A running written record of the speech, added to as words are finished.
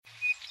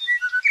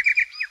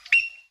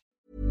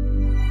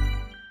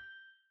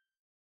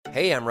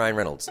Hey, I'm Ryan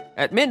Reynolds.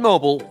 At Mint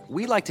Mobile,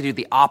 we like to do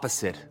the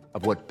opposite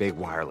of what Big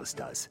Wireless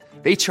does.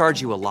 They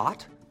charge you a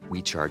lot,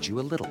 we charge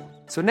you a little.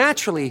 So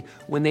naturally,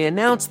 when they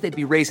announced they'd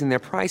be raising their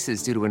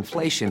prices due to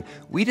inflation,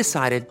 we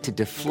decided to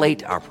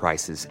deflate our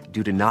prices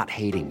due to not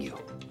hating you.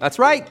 That's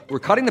right. We're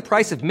cutting the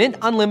price of Mint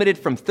Unlimited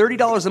from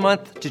 $30 a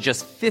month to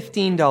just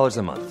 $15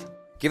 a month.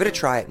 Give it a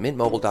try at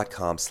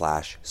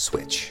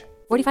mintmobile.com/switch.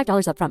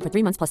 $45 up front for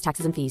 3 months plus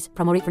taxes and fees.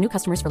 Promo rate for new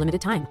customers for limited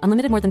time.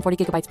 Unlimited more than 40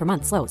 gigabytes per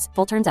month. Slows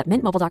full terms at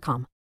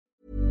mintmobile.com.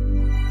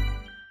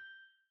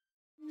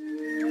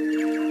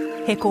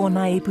 He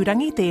kōna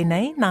ipurangi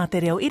tēnei nā te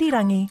reo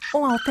irirangi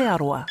o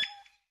Aotearoa.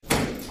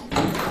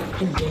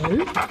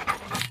 Hello?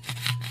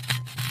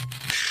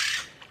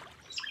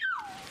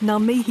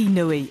 Ngā mihi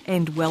nui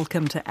and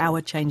welcome to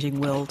Our Changing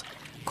World.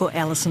 Ko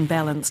Alison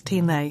Ballance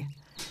tēnei.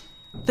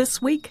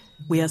 This week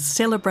we are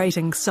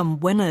celebrating some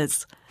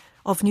winners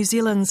of New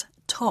Zealand's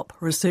top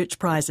research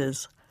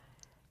prizes.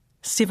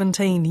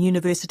 17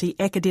 university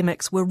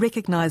academics were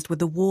recognised with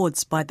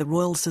awards by the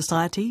Royal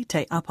Society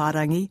Te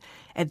Aparangi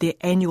at their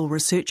annual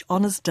Research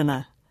Honours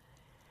Dinner.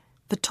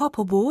 The top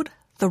award,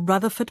 the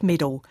Rutherford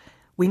Medal,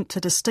 went to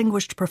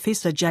distinguished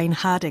Professor Jane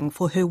Harding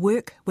for her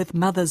work with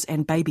mothers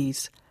and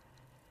babies.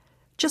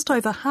 Just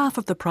over half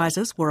of the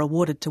prizes were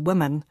awarded to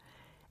women,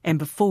 and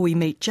before we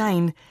meet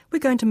Jane, we're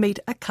going to meet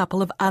a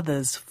couple of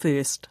others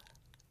first.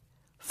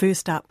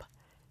 First up,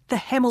 the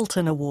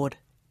Hamilton Award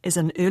is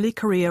an Early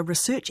Career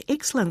Research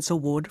Excellence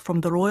Award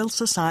from the Royal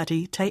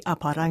Society Te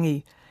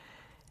Aparangi.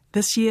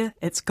 This year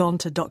it's gone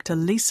to Dr.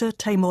 Lisa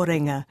Te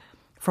Morenga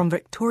from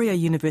Victoria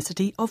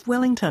University of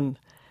Wellington.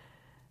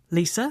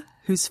 Lisa,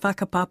 whose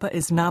whakapapa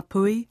is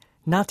Ngāpuhi,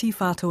 Ngāti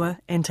Whātua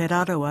and Te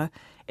Raroa,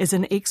 is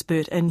an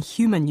expert in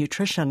human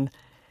nutrition.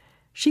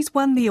 She's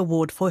won the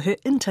award for her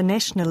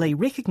internationally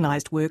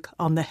recognised work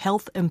on the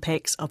health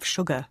impacts of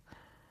sugar.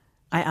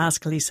 I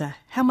ask Lisa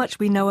how much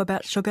we know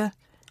about sugar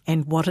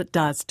and what it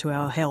does to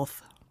our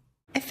health.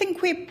 I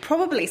think we're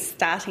probably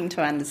starting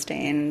to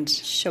understand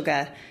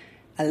sugar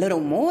a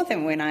little more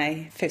than when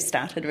I first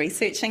started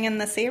researching in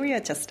this area,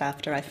 just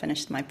after I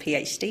finished my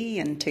PhD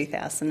in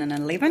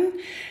 2011.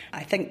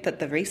 I think that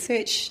the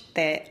research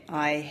that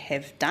I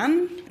have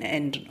done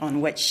and on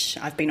which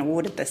I've been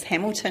awarded this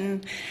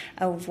Hamilton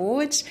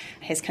Award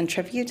has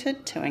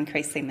contributed to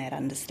increasing that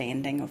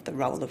understanding of the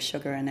role of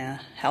sugar in our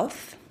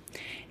health.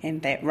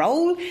 And that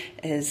role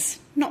is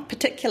not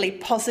particularly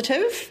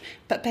positive,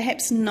 but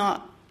perhaps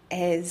not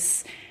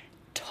as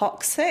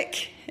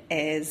toxic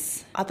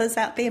as others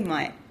out there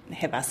might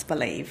have us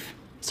believe.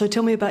 So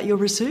tell me about your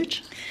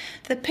research.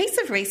 The piece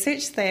of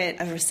research that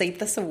I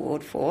received this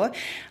award for,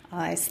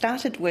 I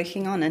started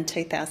working on in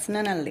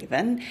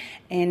 2011,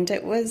 and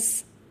it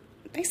was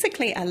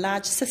basically a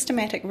large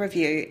systematic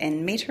review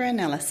and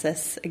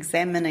meta-analysis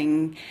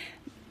examining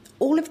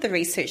all of the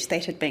research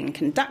that had been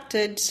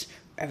conducted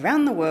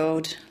around the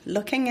world,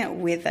 looking at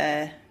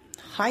whether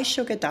high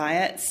sugar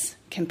diets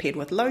compared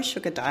with low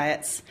sugar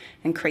diets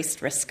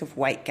increased risk of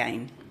weight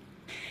gain.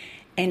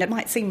 And it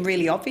might seem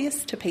really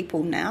obvious to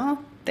people now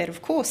that,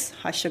 of course,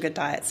 high sugar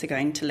diets are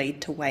going to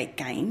lead to weight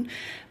gain,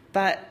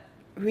 but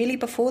really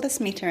before this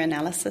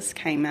meta-analysis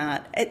came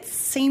out, it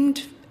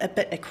seemed a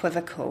bit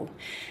equivocal.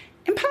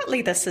 And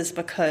partly this is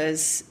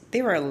because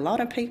there are a lot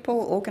of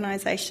people,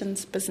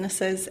 organisations,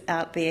 businesses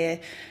out there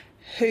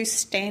who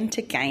stand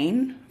to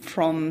gain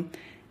from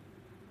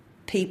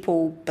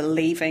people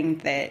believing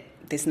that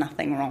there's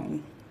nothing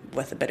wrong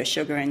with a bit of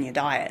sugar in your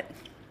diet.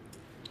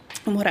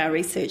 And what our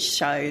research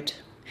showed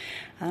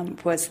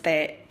was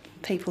that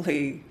people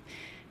who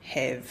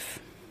have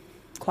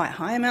quite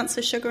high amounts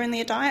of sugar in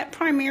their diet,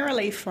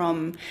 primarily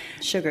from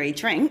sugary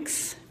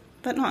drinks,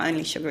 but not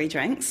only sugary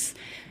drinks,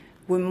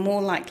 were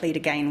more likely to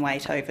gain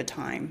weight over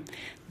time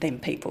than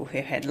people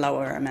who had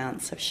lower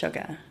amounts of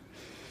sugar.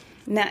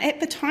 Now, at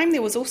the time,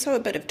 there was also a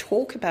bit of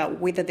talk about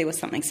whether there was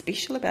something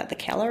special about the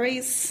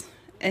calories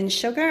in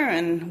sugar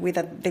and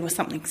whether there was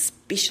something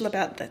special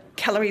about the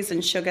calories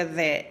in sugar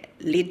that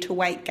led to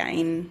weight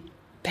gain.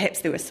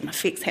 Perhaps there were some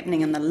effects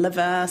happening in the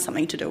liver,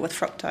 something to do with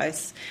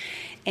fructose.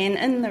 And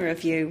in the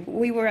review,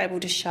 we were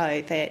able to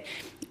show that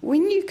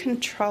when you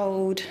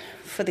controlled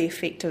for the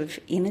effect of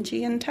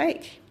energy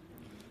intake,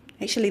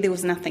 actually there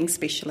was nothing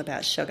special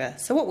about sugar.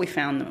 So what we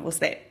found was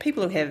that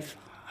people who have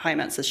high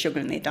amounts of sugar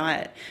in their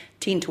diet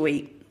tend to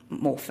eat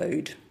more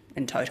food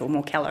in total,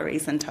 more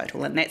calories in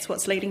total, and that's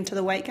what's leading to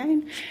the weight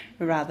gain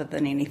rather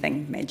than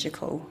anything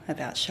magical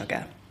about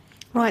sugar.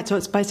 Right, so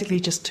it's basically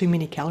just too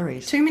many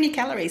calories. Too many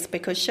calories,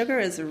 because sugar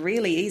is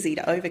really easy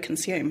to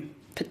overconsume,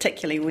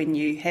 particularly when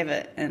you have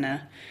it in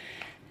a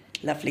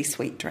lovely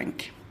sweet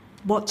drink.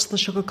 What's the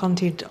sugar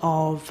content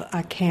of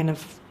a can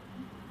of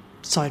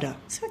soda?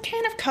 So a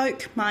can of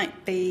Coke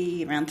might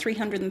be around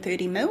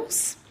 330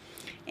 mils,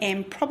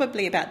 and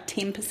probably about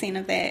 10%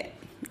 of that,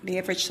 the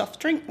average soft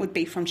drink, would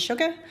be from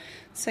sugar.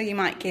 So you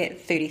might get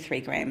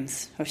 33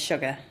 grams of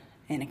sugar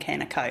in a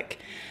can of Coke.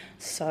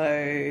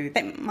 So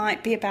that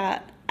might be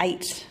about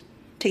 8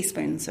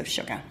 teaspoons of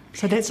sugar.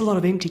 So that's a lot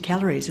of empty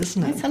calories,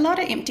 isn't it? It's a lot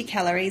of empty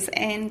calories.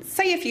 And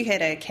say if you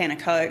had a can of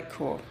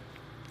Coke or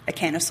a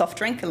can of soft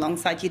drink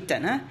alongside your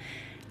dinner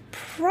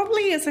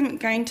probably isn't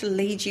going to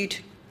lead you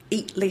to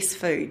eat less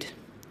food.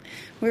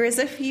 Whereas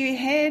if you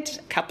had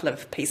a couple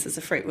of pieces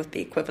of fruit with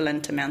the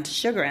equivalent amount of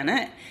sugar in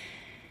it,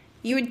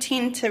 you would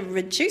tend to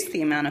reduce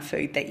the amount of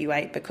food that you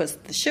ate because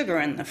the sugar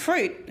in the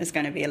fruit is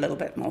going to be a little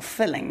bit more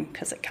filling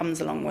because it comes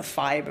along with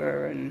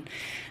fibre and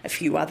a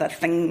few other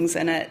things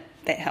in it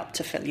that help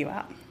to fill you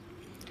up.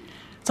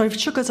 So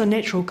sugar's a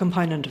natural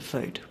component of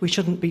food. We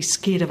shouldn't be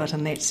scared of it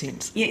in that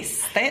sense.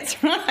 Yes,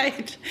 that's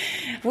right.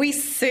 We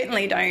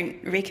certainly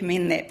don't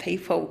recommend that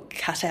people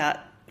cut out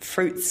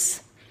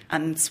fruits,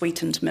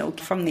 unsweetened milk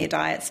from their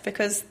diets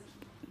because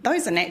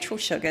those are natural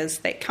sugars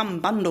that come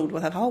bundled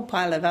with a whole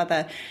pile of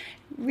other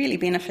really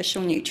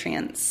beneficial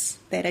nutrients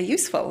that are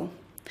useful.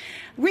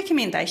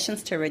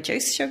 Recommendations to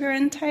reduce sugar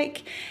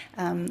intake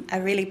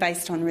are really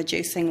based on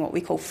reducing what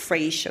we call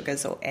free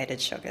sugars or added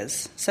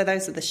sugars. So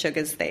those are the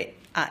sugars that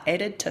are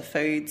added to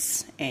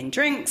foods and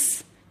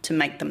drinks to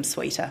make them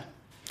sweeter.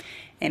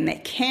 And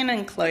that can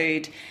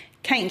include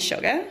cane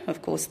sugar,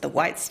 of course, the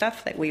white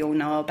stuff that we all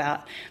know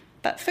about.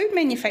 But food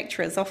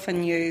manufacturers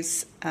often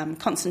use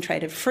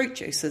concentrated fruit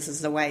juices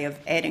as a way of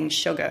adding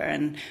sugar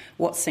in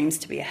what seems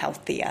to be a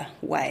healthier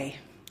way.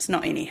 It's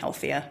not any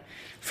healthier.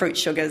 Fruit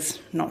sugar's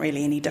not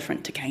really any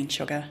different to cane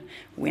sugar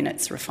when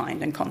it's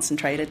refined and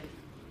concentrated.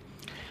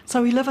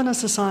 So we live in a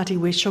society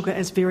where sugar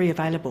is very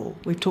available.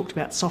 We've talked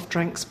about soft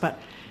drinks, but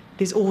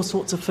there's all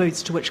sorts of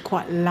foods to which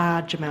quite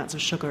large amounts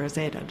of sugar is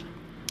added.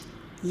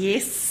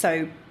 Yes,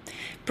 so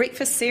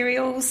breakfast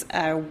cereals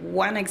are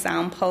one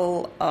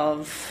example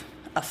of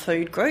a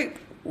food group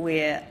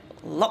where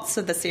lots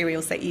of the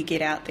cereals that you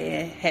get out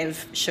there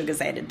have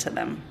sugars added to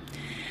them.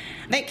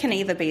 That can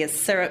either be as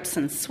syrups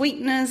and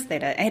sweeteners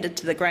that are added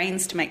to the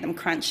grains to make them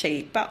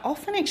crunchy, but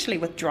often actually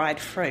with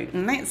dried fruit.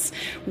 And that's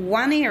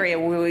one area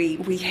where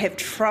we have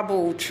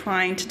trouble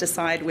trying to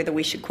decide whether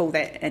we should call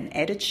that an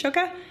added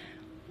sugar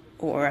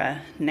or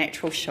a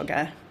natural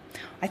sugar.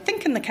 I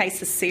think in the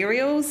case of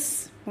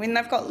cereals, when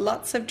they've got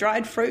lots of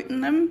dried fruit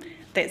in them,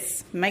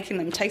 that's making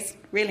them taste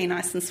really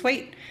nice and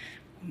sweet,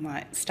 you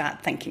might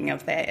start thinking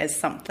of that as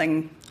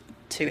something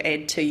to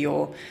add to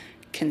your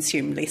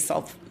consume less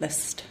of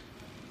list.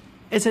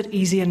 Is it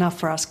easy enough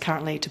for us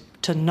currently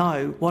to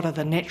know what are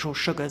the natural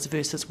sugars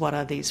versus what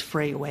are these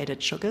free or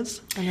added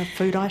sugars in a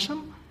food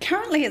item?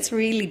 Currently it's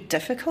really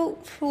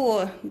difficult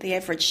for the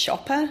average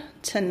shopper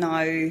to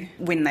know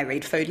when they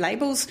read food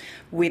labels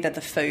whether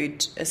the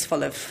food is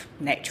full of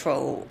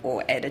natural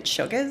or added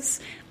sugars,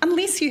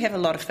 unless you have a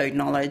lot of food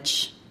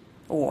knowledge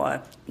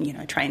or,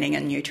 training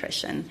in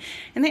nutrition.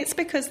 And that's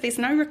because there's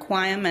no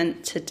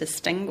requirement to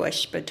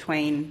distinguish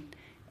between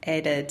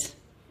added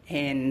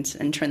and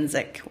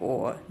intrinsic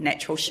or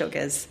natural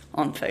sugars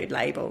on food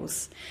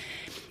labels.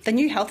 The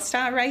new Health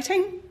Star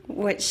rating,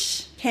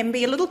 which can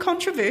be a little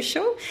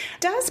controversial,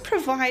 does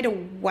provide a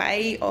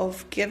way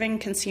of giving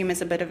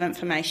consumers a bit of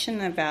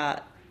information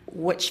about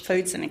which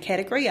foods in a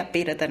category are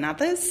better than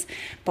others.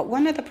 But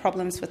one of the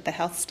problems with the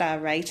Health Star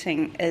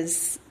rating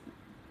is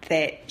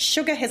that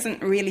sugar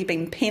hasn't really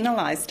been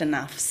penalised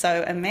enough.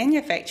 So a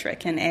manufacturer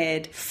can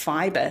add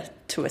fibre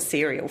to a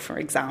cereal, for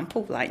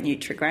example, like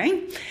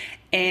Nutri-Grain,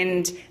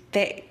 and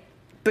that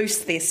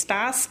boosts their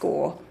star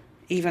score,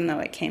 even though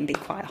it can be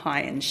quite high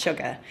in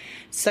sugar.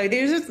 So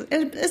there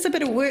is a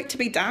bit of work to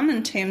be done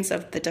in terms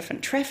of the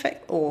different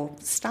traffic or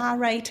star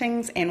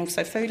ratings and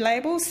also food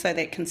labels so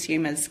that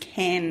consumers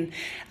can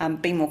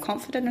be more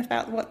confident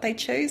about what they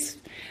choose.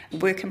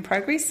 Work in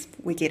progress,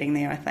 we're getting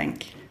there, I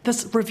think.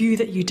 This review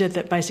that you did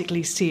that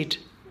basically said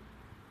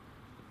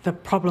the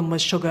problem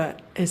with sugar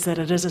is that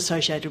it is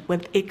associated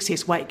with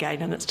excess weight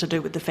gain and it's to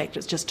do with the fact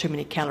it's just too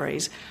many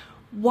calories.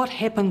 What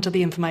happened to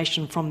the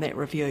information from that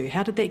review?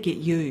 How did that get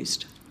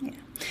used? Yeah.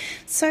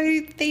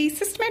 So the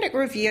systematic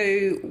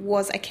review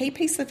was a key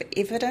piece of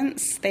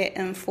evidence that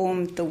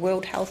informed the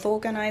World Health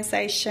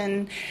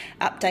Organization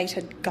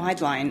updated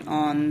guideline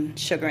on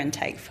sugar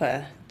intake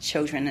for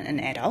children and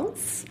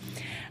adults.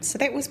 So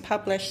that was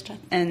published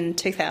in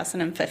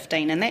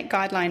 2015, and that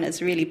guideline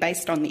is really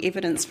based on the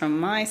evidence from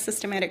my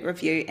systematic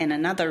review and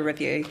another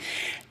review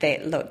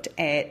that looked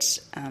at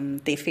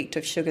the effect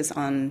of sugars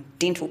on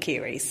dental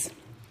caries.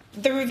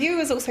 The review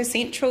is also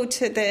central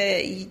to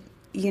the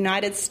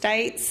United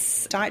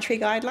States dietary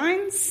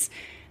guidelines,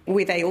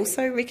 where they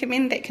also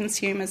recommend that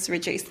consumers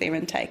reduce their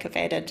intake of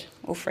added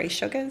or free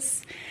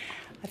sugars.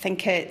 I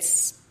think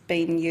it's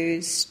been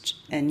used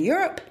in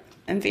Europe,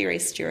 and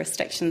various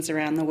jurisdictions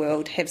around the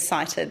world have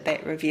cited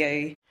that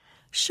review.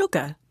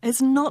 Sugar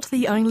is not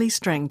the only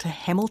string to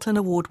Hamilton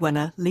Award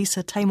winner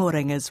Lisa Te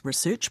Morenga's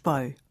research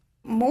bow.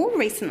 More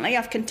recently,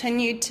 I've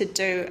continued to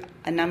do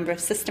a number of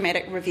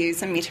systematic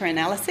reviews and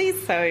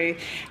meta-analyses. So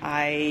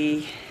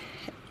I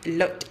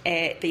looked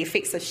at the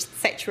effects of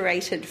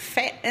saturated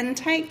fat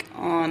intake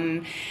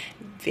on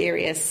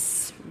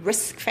various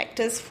risk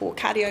factors for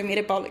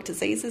cardiometabolic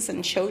diseases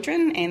in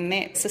children, and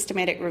that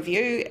systematic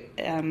review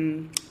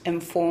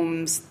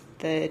informs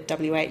the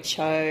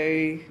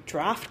WHO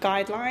draft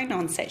guideline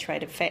on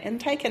saturated fat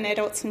intake in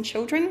adults and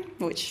children,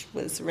 which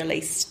was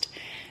released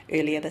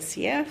earlier this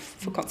year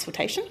for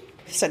consultation.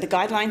 So the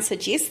guidelines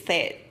suggest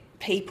that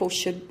people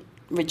should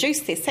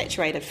reduce their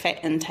saturated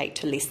fat intake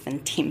to less than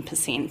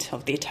 10%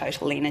 of their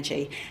total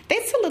energy.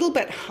 That's a little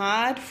bit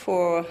hard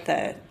for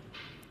the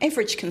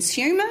average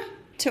consumer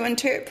to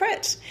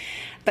interpret,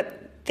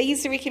 but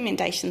these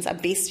recommendations are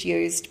best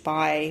used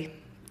by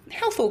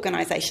health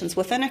organisations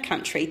within a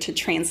country to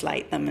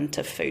translate them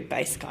into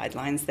food-based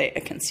guidelines that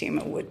a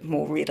consumer would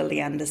more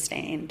readily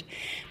understand.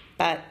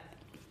 But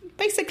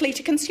basically,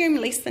 to consume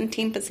less than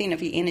 10%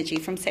 of your energy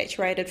from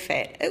saturated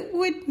fat, it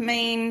would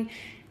mean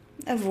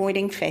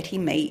avoiding fatty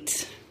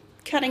meat,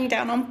 cutting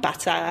down on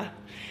butter,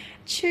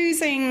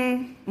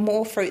 choosing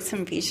more fruits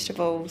and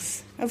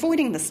vegetables,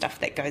 avoiding the stuff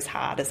that goes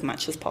hard as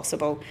much as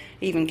possible,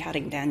 even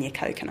cutting down your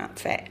coconut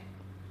fat.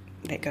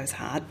 That goes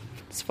hard.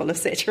 It's full of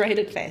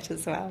saturated fat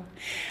as well.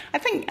 I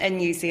think in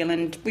New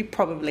Zealand we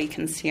probably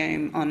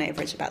consume on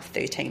average about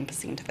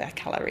 13% of our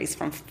calories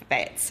from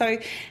fat. So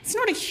it's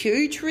not a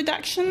huge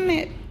reduction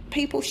that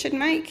people should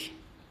make.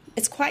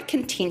 It's quite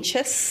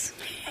contentious,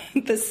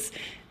 this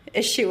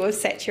issue of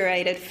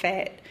saturated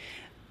fat,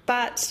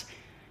 but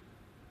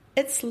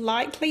it's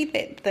likely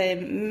that the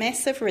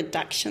massive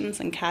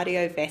reductions in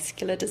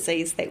cardiovascular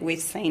disease that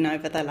we've seen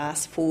over the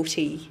last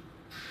 40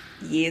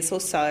 years or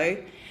so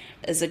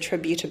is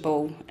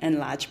attributable in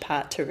large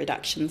part to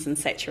reductions in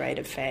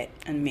saturated fat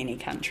in many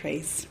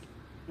countries.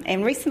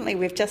 And recently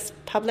we've just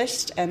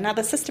published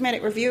another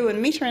systematic review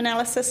and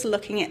meta-analysis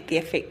looking at the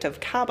effect of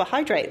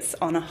carbohydrates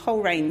on a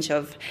whole range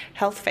of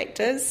health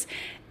factors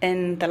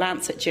in the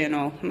Lancet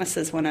journal. And this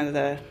is one of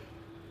the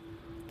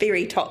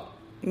very top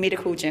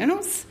medical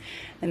journals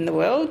in the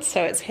world,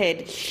 so it's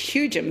had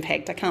huge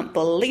impact. I can't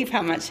believe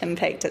how much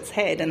impact it's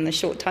had in the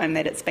short time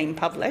that it's been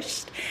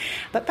published.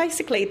 But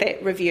basically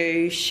that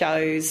review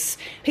shows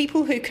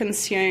people who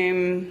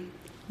consume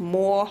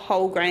more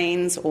whole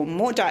grains or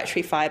more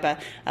dietary fibre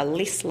are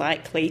less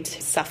likely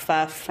to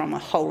suffer from a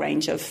whole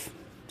range of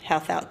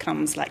health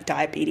outcomes like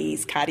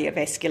diabetes,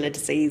 cardiovascular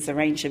disease, a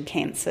range of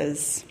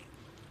cancers.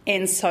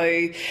 And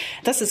so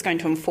this is going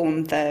to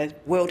inform the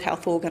World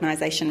Health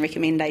Organization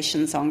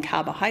recommendations on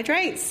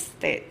carbohydrates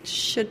that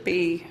should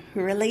be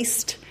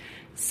released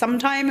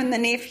sometime in the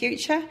near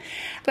future.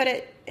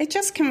 But it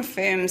just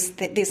confirms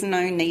that there's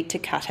no need to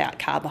cut out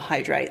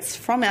carbohydrates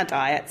from our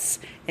diets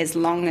as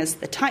long as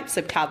the types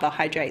of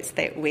carbohydrates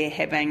that we're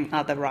having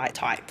are the right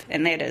type.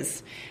 And that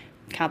is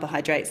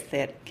carbohydrates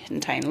that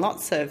contain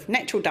lots of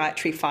natural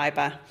dietary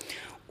fibre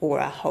or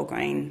are whole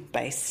grain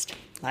based,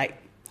 like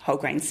whole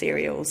grain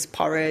cereals,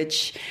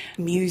 porridge,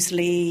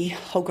 muesli,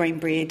 whole grain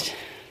bread,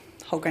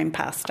 whole grain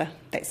pasta,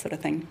 that sort of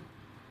thing.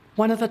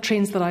 One of the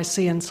trends that I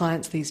see in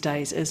science these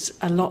days is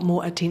a lot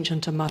more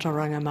attention to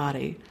Mataranga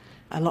Māori,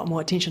 a lot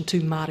more attention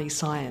to Māori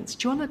science.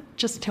 Do you want to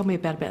just tell me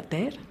about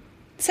that?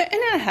 So in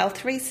our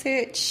health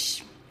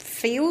research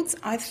fields,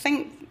 I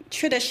think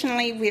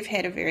traditionally we've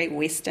had a very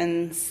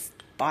Western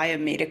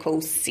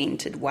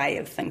biomedical-centred way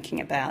of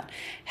thinking about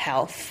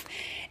health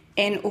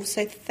and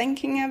also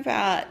thinking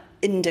about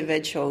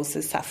individuals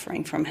are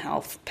suffering from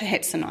health,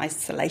 perhaps in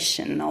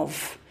isolation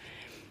of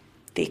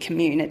their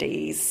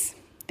communities,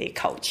 their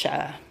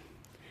culture,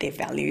 their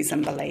values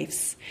and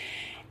beliefs.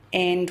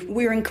 And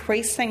we're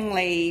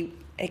increasingly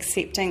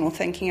accepting or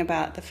thinking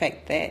about the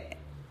fact that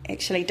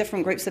actually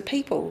different groups of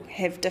people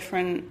have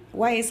different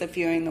ways of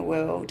viewing the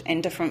world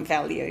and different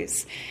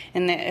values.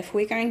 And that if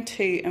we're going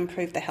to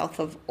improve the health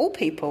of all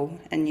people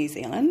in New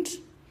Zealand,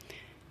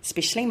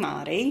 especially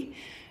Māori,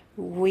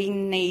 we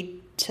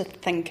need to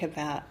think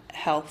about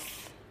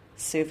health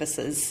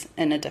services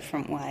in a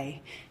different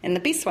way. And the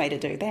best way to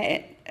do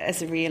that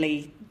is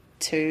really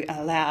to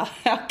allow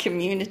our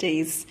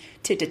communities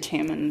to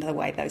determine the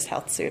way those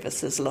health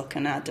services look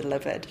and are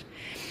delivered.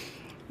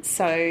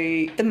 So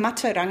the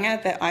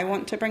mataranga that I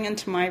want to bring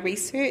into my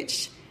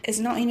research is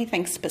not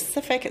anything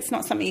specific. It's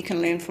not something you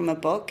can learn from a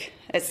book.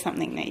 It's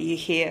something that you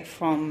hear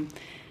from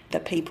the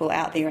people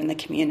out there in the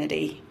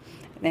community,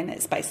 and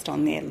it's based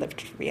on their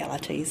lived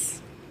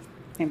realities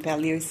and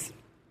values.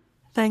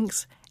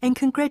 Thanks, and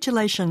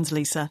congratulations,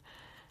 Lisa.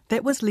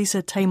 That was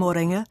Lisa Te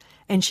Morenga,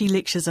 and she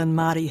lectures in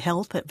Māori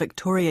Health at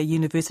Victoria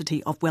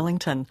University of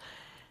Wellington.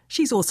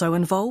 She's also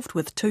involved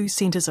with 2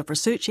 Centres of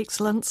Research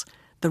Excellence,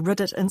 the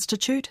Ridditt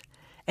Institute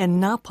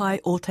and Ngāpai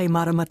o te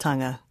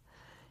Maramatanga.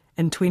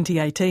 In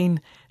 2018,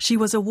 she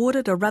was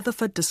awarded a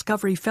Rutherford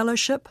Discovery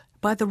Fellowship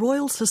by the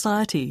Royal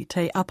Society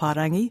Te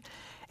Aparangi,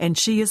 and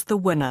she is the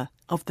winner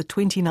of the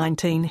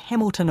 2019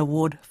 Hamilton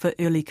Award for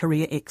Early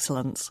Career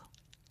Excellence.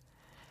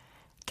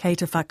 Kei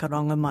te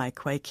whakaronga mai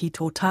koe ki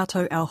tō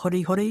tātou ao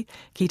horihori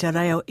ki te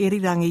reo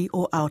irirangi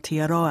o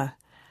Aotearoa.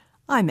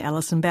 I'm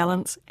Alison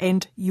Balance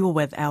and you're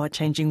with Our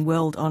Changing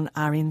World on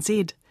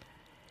RNZ.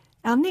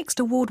 Our next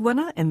award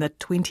winner in the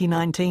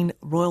 2019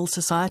 Royal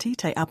Society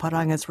Te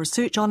Aparanga's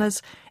Research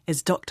Honours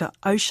is Dr.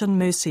 Ocean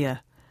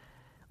Mercier.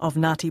 Of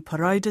Ngāti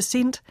Porou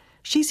descent,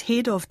 she's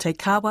head of Te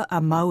Kawa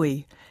a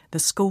Maui, the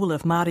School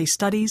of Māori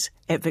Studies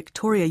at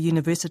Victoria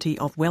University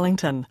of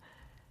Wellington.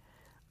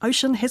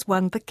 Ocean has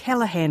won the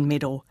Callaghan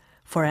Medal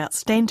for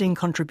outstanding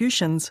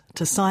contributions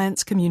to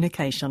science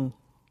communication.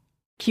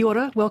 Kia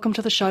ora, welcome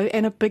to the show,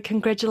 and a big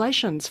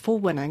congratulations for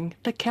winning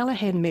the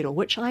Callaghan Medal,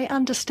 which I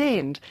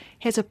understand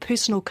has a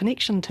personal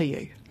connection to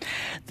you.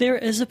 There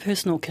is a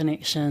personal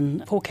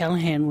connection. Paul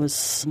Callaghan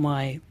was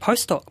my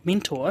postdoc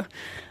mentor,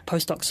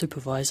 postdoc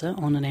supervisor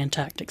on an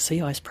Antarctic sea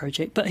ice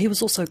project, but he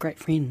was also a great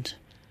friend.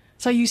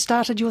 So you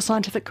started your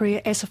scientific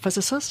career as a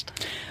physicist?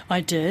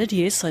 I did,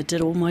 yes. I did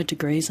all my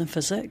degrees in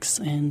physics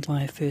and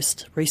my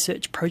first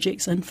research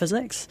projects in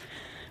physics,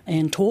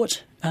 and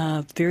taught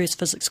various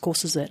physics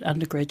courses at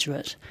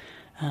undergraduate.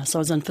 So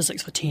I was in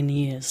physics for 10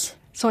 years.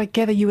 So I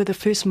gather you were the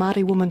first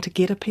Māori woman to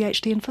get a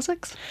PhD in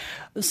physics?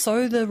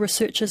 So the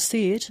researchers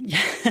said.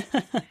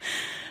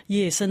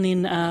 Yes, and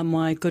then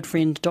my good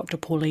friend Dr.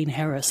 Pauline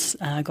Harris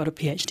got a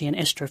PhD in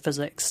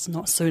astrophysics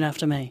not soon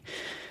after me.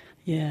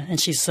 Yeah, and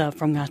she's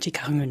from Ngāti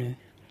Kahungunu.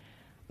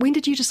 When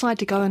did you decide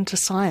to go into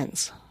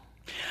science?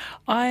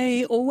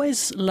 I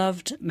always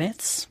loved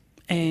maths.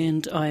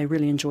 And I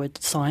really enjoyed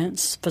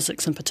science,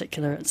 physics in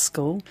particular at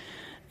school.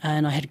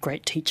 And I had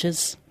great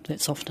teachers.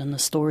 That's often the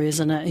story,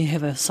 isn't it? You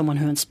have someone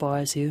who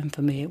inspires you. And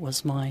for me, it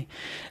was my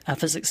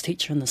physics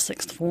teacher in the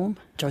sixth form,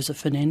 Joseph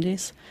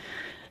Fernandez.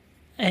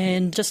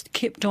 And just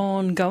kept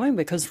on going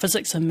because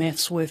physics and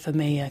maths were for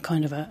me a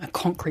kind of a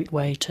concrete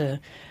way to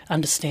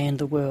understand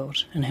the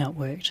world and how it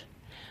worked.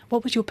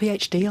 What was your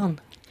PhD on?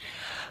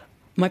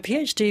 My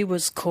PhD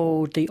was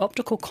called The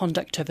Optical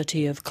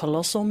Conductivity of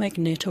Colossal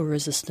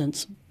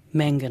Magnetoresistance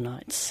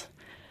Manganites.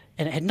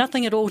 And it had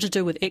nothing at all to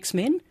do with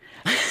X-Men.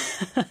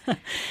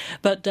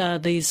 But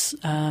these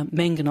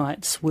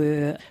manganites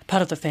were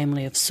part of the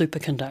family of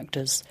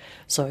superconductors.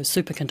 So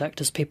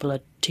superconductors people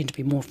tend to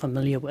be more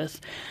familiar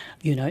with.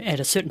 You know, at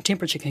a certain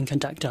temperature can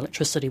conduct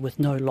electricity with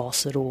no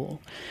loss at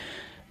all.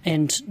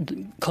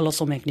 And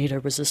colossal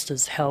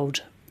magnetoresistors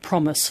held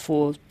promise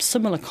for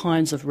similar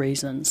kinds of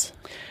reasons.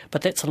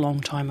 But that's a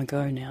long time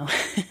ago now.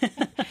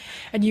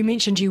 And you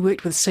mentioned you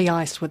worked with sea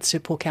ice with Sir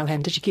Paul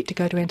Callaghan. Did you get to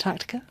go to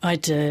Antarctica? I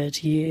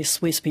did,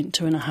 yes. We spent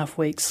 2.5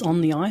 weeks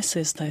on the ice,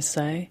 as they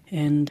say,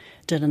 and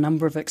did a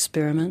number of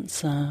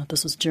experiments.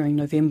 This was during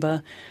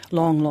November.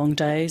 Long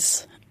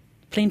days,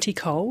 plenty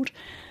cold.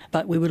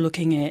 But we were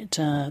looking at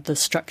the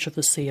structure of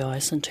the sea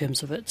ice in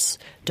terms of its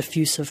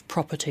diffusive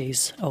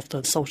properties of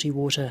the salty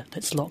water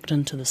that's locked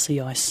into the sea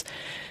ice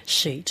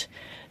sheet.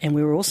 And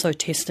we were also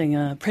testing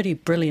a pretty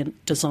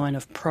brilliant design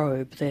of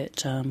probe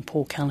that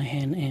Paul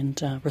Callaghan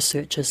and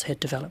researchers had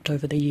developed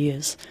over the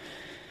years.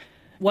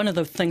 One of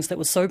the things that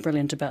was so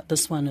brilliant about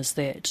this one is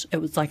that it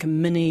was like a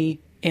mini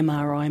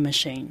MRI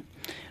machine.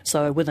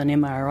 So with an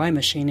MRI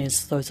machine,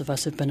 as those of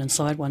us who've been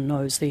inside one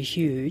knows, they're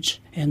huge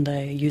and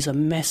they use a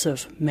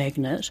massive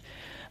magnet.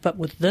 But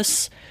with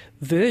this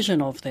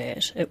version of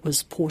that, it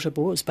was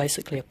portable. It was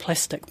basically a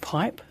plastic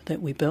pipe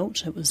that we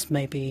built. It was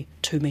maybe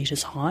 2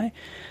 metres high,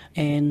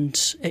 and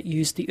it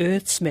used the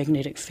Earth's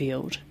magnetic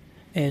field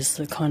as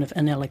the kind of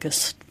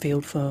analogous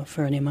field for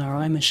an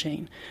MRI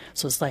machine.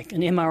 So it's like an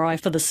MRI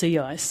for the sea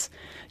ice.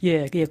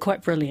 Yeah,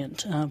 quite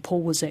brilliant.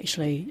 Paul was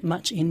actually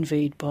much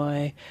envied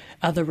by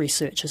other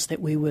researchers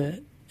that we were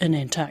in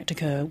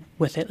Antarctica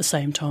with at the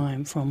same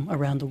time from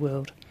around the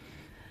world.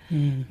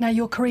 Now,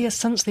 your career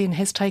since then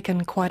has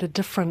taken quite a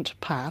different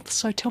path,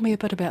 so tell me a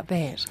bit about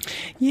that.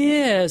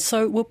 Yeah,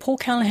 Paul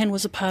Callaghan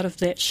was a part of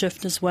that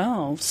shift as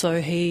well.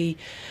 So he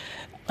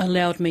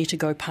allowed me to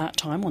go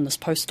part-time on this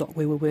postdoc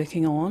we were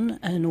working on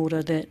in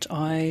order that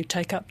I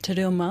take up Te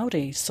Reo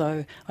Māori.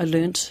 So I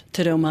learnt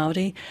Te Reo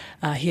Māori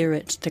here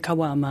at Te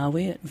Kawa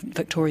Māui at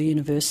Victoria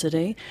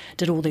University,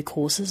 did all their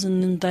courses,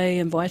 and then they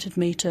invited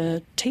me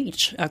to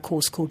teach a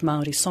course called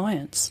Māori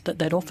Science that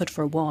they'd offered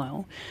for a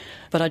while.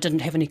 But I didn't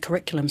have any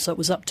curriculum, so it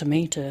was up to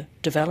me to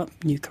develop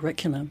new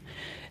curriculum.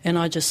 And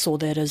I just saw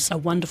that as a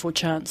wonderful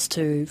chance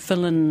to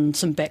fill in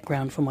some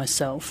background for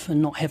myself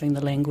and not having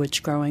the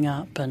language growing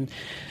up and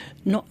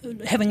not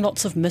having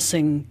lots of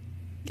missing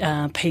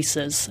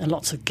pieces and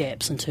lots of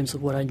gaps in terms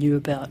of what I knew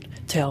about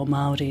Te Ao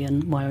Māori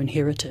and my own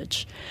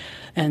heritage.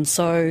 And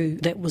so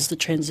that was the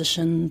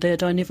transition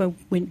that I never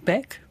went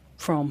back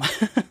from.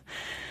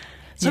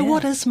 So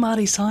what is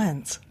Māori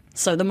Science?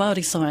 So the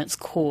Māori Science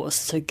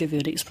course, to give you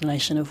an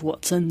explanation of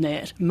what's in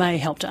that, may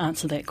help to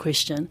answer that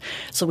question.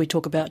 So we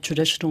talk about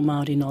traditional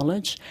Māori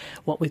knowledge,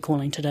 what we're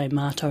calling today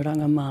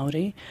mātauranga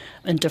Māori,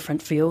 in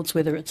different fields,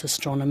 whether it's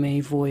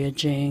astronomy,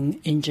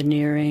 voyaging,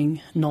 engineering,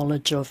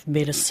 knowledge of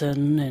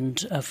medicine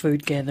and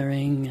food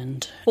gathering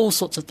and all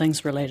sorts of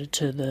things related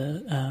to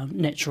the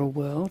natural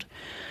world.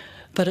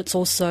 But it's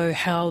also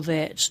how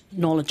that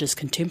knowledge is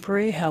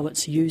contemporary, how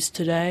it's used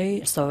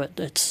today. So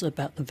it's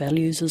about the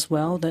values as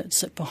well that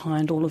sit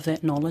behind all of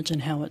that knowledge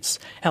and how it's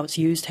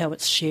used, how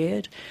it's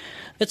shared.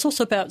 It's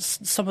also about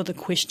some of the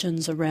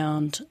questions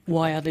around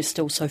why are there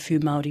still so few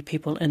Māori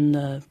people in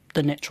the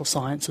natural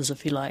sciences,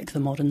 if you like, the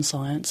modern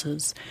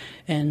sciences,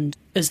 and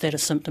is that a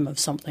symptom of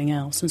something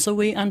else? And so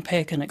we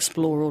unpack and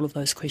explore all of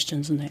those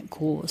questions in that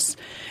course.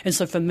 And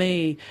so for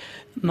me,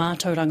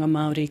 mātauranga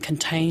Māori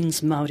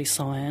contains Māori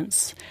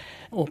science,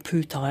 or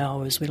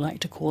pūtaiao as we like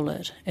to call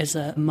it, as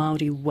a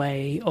Māori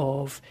way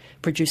of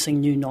producing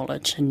new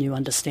knowledge and new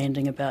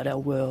understanding about our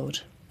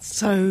world.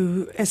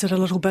 So is it a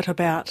little bit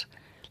about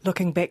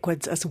looking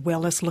backwards as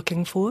well as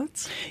looking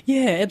forwards?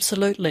 Yeah,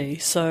 absolutely.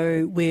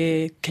 So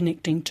we're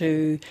connecting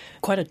to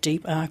quite a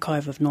deep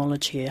archive of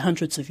knowledge here,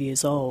 hundreds of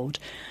years old,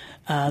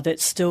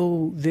 that's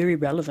still very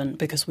relevant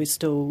because we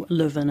still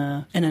live in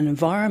an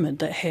environment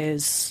that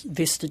has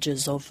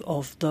vestiges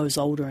of those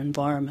older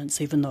environments,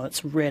 even though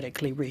it's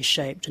radically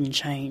reshaped and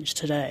changed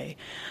today.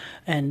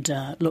 And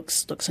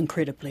looks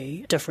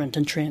incredibly different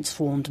and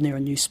transformed, and there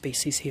are new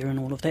species here and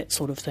all of that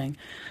sort of thing.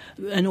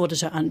 In order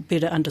to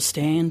better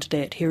understand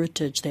that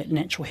heritage, that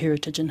natural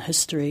heritage and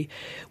history,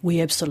 we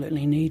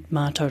absolutely need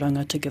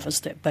mātauranga to give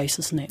us that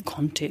basis and that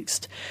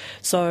context.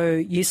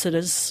 So yes, it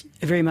is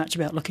very much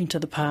about looking to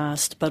the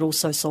past, but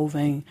also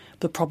solving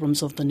the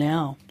problems of the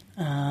now.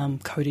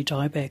 Kauri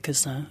dieback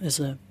is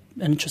an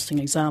interesting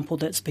example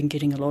that's been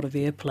getting a lot of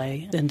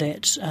airplay, and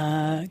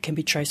that can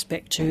be traced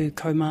back to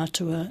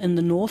Kaumātua in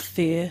the north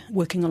there,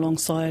 working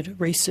alongside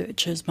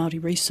researchers,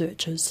 Māori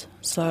researchers.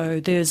 So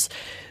there's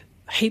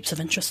heaps of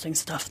interesting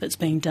stuff that's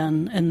being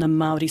done in the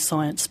Māori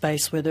science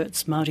space, whether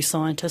it's Māori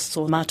scientists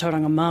or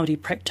mātauranga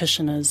Māori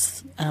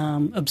practitioners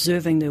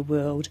observing their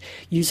world,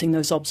 using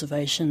those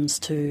observations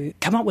to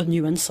come up with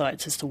new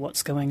insights as to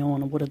what's going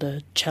on and what are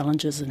the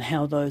challenges and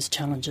how those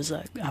challenges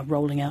are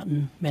rolling out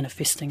and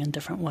manifesting in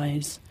different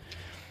ways.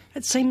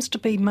 It seems to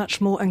be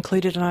much more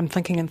included, and I'm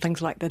thinking in things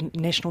like the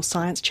National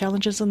Science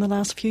Challenges in the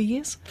last few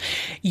years.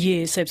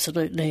 Yes,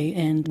 absolutely,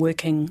 and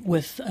working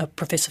with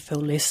Professor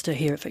Phil Lester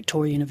here at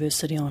Victoria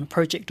University on a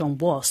project on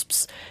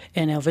wasps,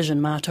 and our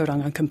Vision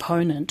Mātauranga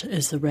component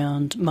is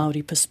around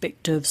Māori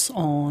perspectives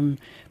on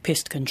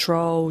pest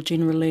control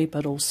generally,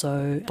 but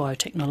also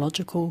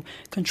biotechnological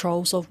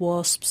controls of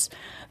wasps,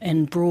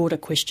 and broader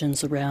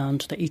questions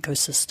around the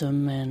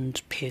ecosystem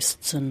and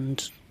pests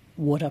and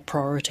what are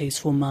priorities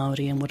for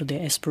Māori and what are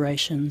their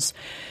aspirations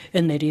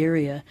in that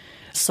area.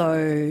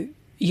 So,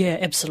 yeah,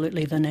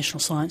 absolutely, the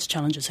National Science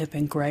Challenges have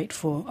been great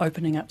for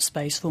opening up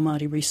space for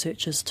Māori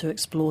researchers to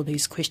explore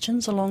these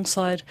questions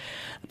alongside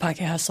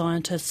Pākehā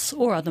scientists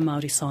or other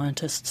Māori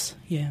scientists,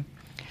 yeah.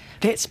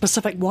 That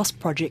specific WASP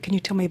project, can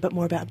you tell me a bit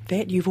more about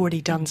that? You've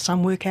already done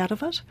some work out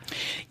of it?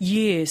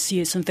 Yes.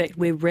 In fact,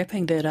 we're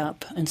wrapping that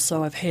up. And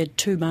so I've had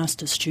 2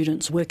 master's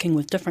students working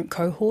with different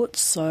cohorts.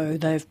 So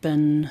they've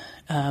been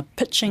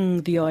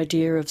pitching the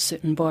idea of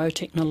certain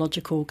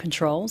biotechnological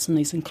controls, and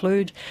these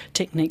include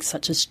techniques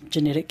such as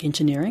genetic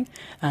engineering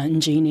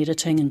and gene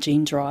editing and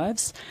gene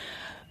drives,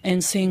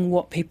 and seeing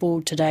what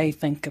people today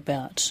think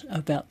about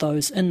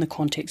those in the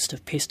context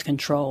of pest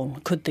control.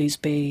 Could these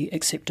be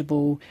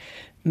acceptable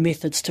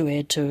methods to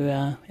add to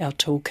our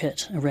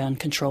toolkit around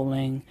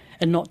controlling,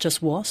 and not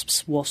just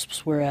wasps.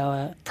 Wasps were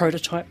our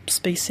prototype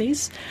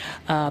species,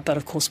 but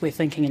of course we're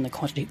thinking in the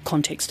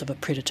context of a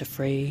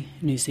predator-free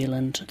New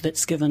Zealand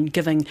that's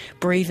giving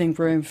breathing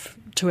room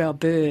to our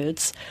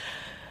birds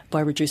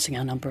by reducing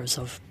our numbers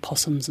of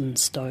possums and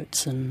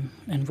stoats and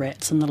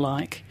rats and the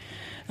like.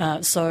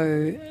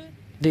 So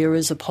there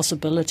is a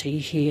possibility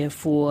here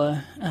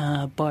for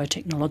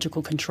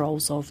biotechnological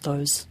controls of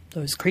those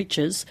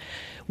creatures.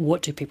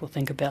 What do people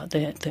think about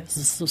that?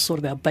 That's sort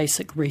of our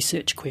basic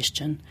research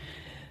question.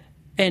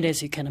 And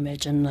as you can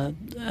imagine,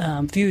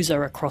 the views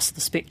are across the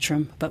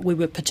spectrum, but we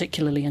were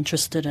particularly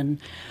interested in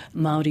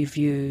Māori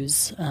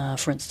views,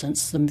 for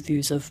instance, the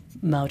views of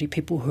Māori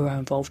people who are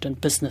involved in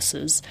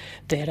businesses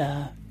that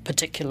are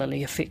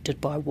particularly affected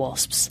by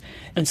wasps.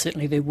 And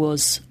certainly there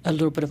was a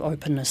little bit of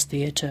openness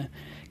there to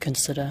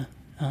consider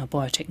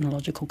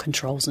biotechnological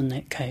controls in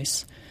that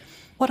case.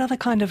 What other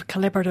kind of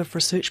collaborative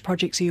research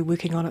projects are you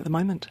working on at the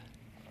moment?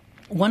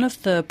 One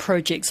of the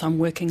projects I'm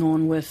working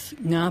on with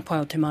Ngā Pai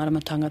o Te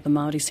Maramatanga, the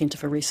Māori Centre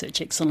for Research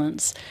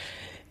Excellence,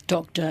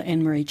 Dr.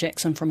 Anne-Marie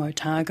Jackson from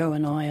Otago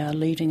and I are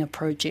leading a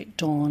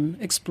project on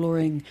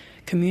exploring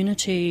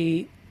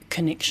community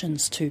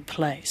connections to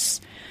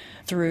place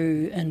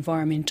through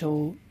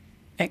environmental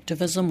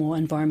activism or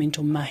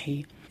environmental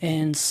mahi.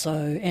 And so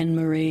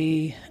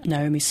Anne-Marie,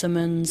 Naomi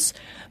Simmons,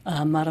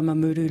 Marama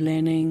Muru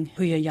Lanning,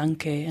 Huia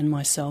Yanke and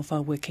myself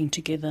are working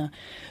together,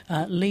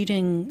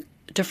 leading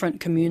different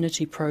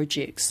community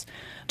projects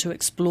to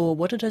explore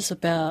what it is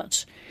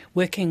about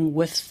working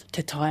with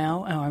te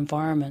taiao, our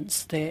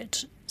environments,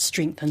 that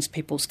strengthens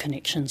people's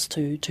connections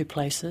to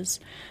places,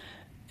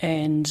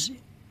 and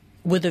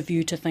with a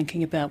view to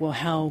thinking about, well,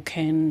 how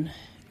can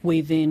we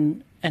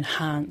then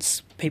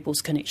enhance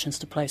people's connections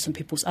to place and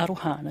people's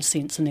aroha, in a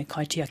sense, in their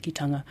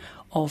kaitiakitanga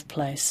of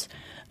place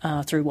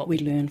through what we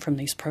learn from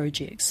these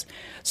projects.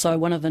 So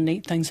one of the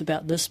neat things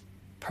about this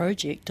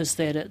project is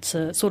that it's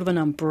a sort of an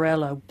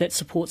umbrella that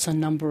supports a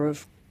number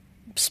of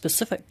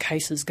specific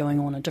cases going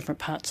on in different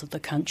parts of the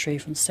country,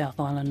 from South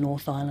Island,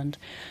 North Island,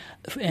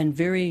 and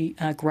very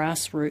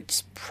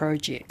grassroots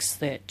projects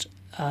that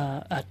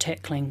are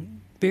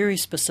tackling very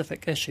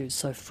specific issues.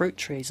 So fruit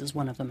trees is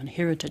one of them, and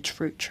heritage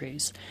fruit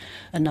trees.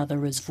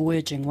 Another is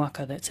Voyaging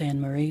Waka, that's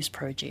Anne-Marie's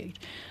project.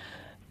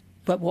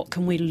 But what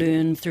can we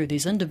learn through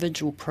these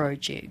individual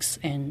projects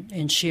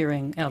and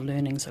sharing our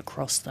learnings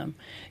across them?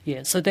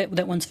 Yeah, so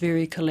that one's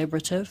very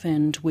collaborative,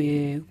 and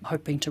we're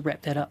hoping to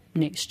wrap that up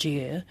next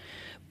year.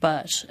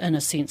 But in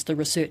a sense, the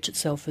research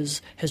itself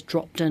has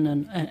dropped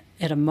in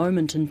at a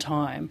moment in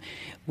time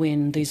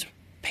when these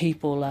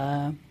people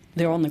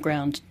they're on the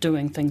ground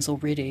doing things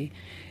already,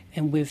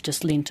 and we've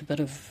just lent a bit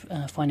of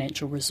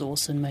financial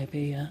resource and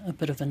maybe a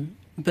bit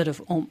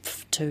of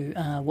oomph to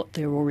what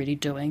they're already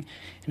doing,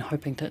 and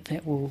hoping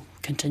that will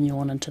continue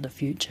on into the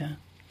future.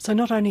 So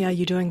not only are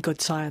you doing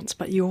good science,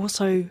 but you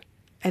also,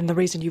 and the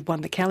reason you've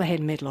won the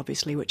Callaghan Medal,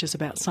 obviously, which is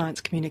about science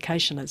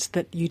communication, is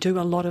that you do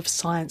a lot of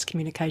science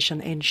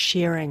communication and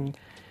sharing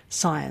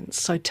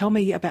science. So tell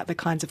me about the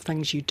kinds of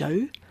things you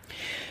do.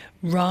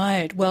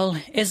 Right. Well,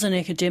 as an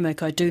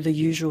academic, I do the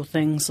usual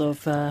things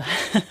of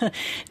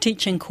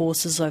teaching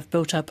courses. I've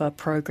built up a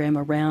program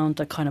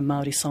around a kind of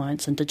Māori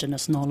science,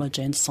 Indigenous knowledge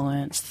and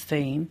science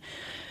theme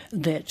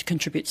that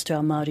contributes to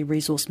our Māori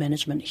resource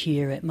management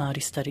here at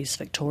Māori Studies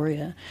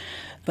Victoria.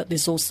 But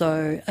there's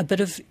also a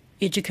bit of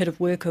educative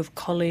work of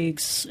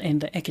colleagues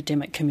and the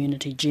academic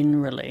community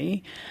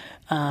generally,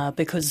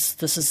 because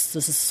this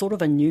is sort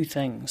of a new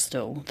thing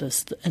still,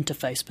 this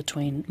interface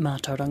between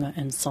mātauranga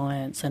and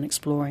science and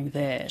exploring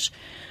that.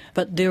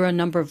 But there are a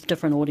number of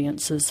different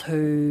audiences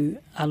who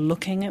are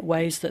looking at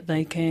ways that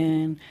they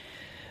can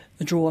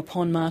draw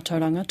upon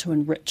mātauranga to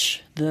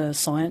enrich the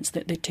science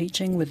that they're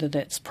teaching, whether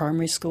that's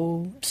primary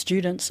school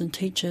students and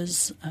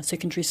teachers,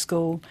 secondary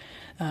school,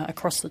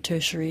 across the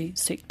tertiary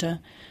sector,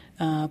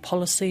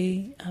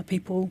 policy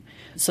people.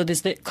 So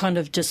there's that kind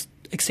of just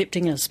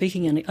accepting and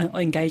speaking and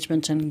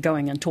engagement and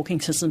going and talking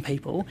to some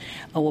people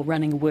or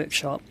running a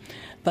workshop.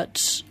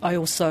 But I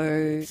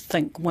also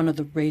think one of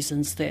the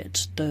reasons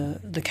that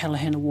the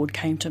Callaghan Award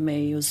came to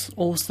me was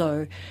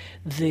also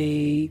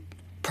the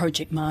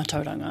Project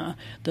Mātauranga,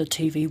 the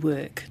TV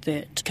work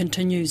that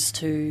continues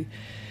to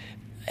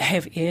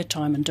have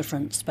airtime in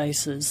different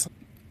spaces.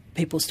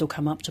 People still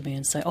come up to me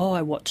and say,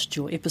 I watched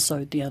your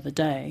episode the other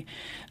day,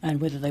 and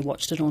whether they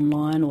watched it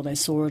online or they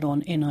saw it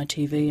on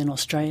NITV in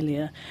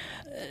Australia,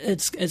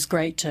 it's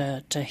great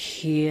to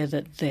hear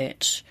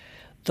that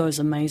those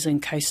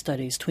amazing case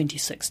studies,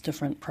 26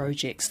 different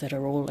projects that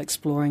are all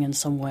exploring in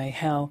some way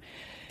how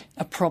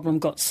a problem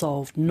got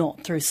solved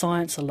not through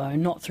science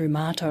alone, not through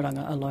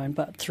mātauranga alone,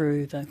 but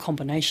through the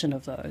combination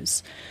of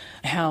those,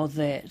 how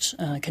that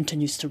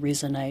continues to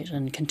resonate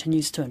and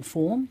continues to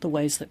inform the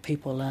ways that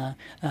people are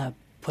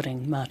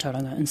putting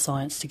mātauranga and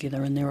science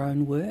together in their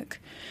own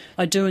work.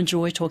 I do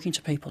enjoy talking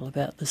to people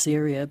about this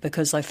area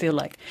because I feel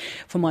like,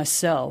 for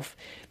myself,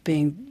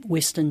 being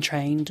Western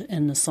trained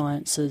in the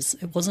sciences,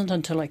 it wasn't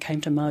until I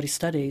came to Māori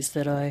studies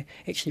that I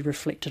actually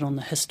reflected on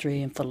the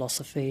history and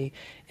philosophy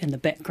and the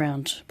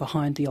background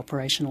behind the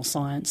operational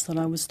science that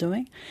I was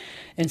doing.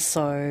 And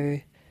so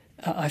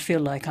I feel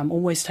like I'm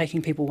always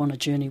taking people on a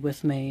journey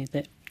with me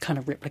that kind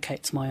of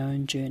replicates my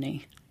own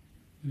journey.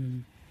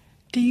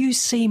 Do you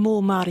see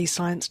more Māori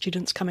science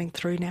students coming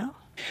through now?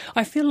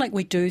 I feel like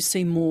we do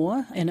see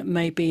more, and it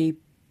may be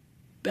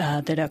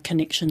that our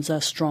connections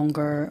are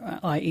stronger,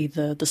 i.e.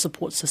 the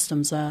support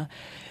systems are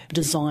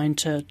designed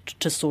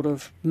to sort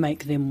of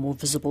make them more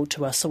visible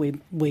to us, so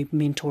we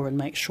mentor and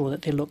make sure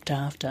that they're looked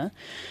after.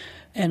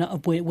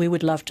 And we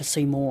would love to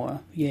see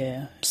more,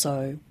 yeah,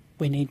 so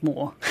we need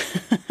more.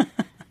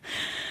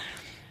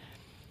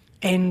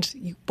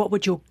 And what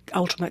would your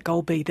ultimate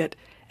goal be, that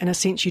in a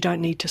sense you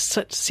don't need to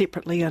sit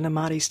separately in a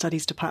Māori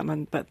studies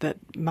department, but that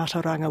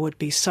mātauranga would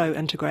be so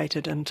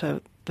integrated into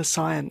the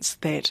science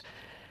that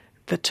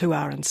the two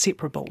are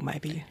inseparable,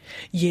 maybe?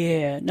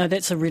 Yeah, no,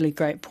 that's a really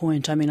great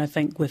point. I mean, I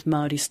think with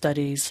Māori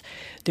studies,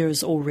 there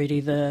is already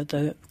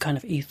the kind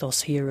of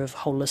ethos here of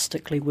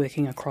holistically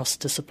working across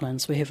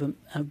disciplines. We have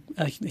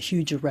a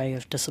huge array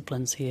of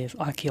disciplines here: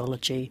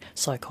 archaeology,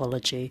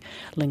 psychology,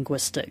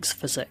 linguistics,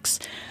 physics,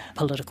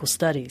 political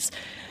studies.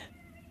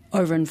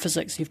 Over in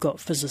physics, you've got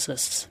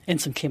physicists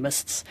and some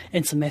chemists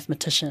and some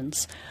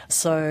mathematicians.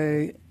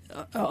 So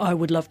I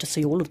would love to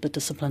see all of the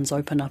disciplines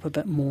open up a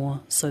bit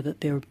more so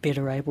that they're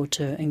better able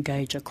to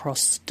engage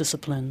across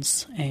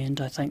disciplines.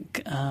 And I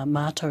think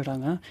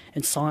mātauranga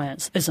and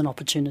science is an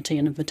opportunity,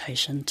 an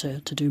invitation to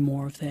do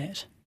more of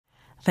that.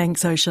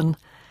 Thanks, Ocean.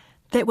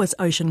 That was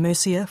Ocean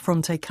Mercier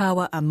from Te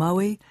Kawa a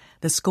Maui,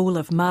 the School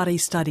of Māori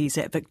Studies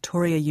at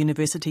Victoria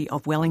University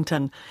of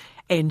Wellington,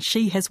 and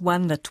she has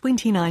won the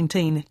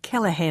 2019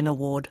 Callaghan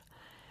Award.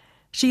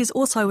 She is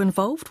also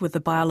involved with the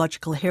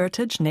Biological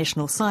Heritage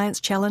National Science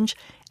Challenge,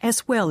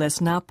 as well as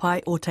Ngā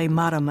Pai o Te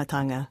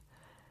Maramatanga.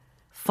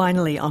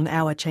 Finally, on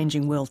Our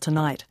Changing World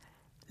tonight,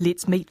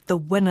 let's meet the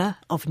winner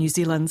of New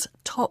Zealand's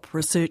top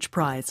research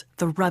prize,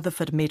 the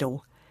Rutherford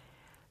Medal.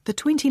 The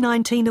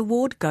 2019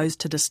 award goes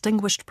to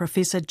Distinguished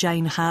Professor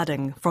Jane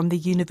Harding from the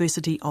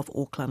University of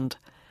Auckland.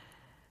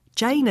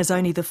 Jane is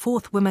only the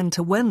fourth woman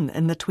to win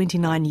in the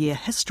 29-year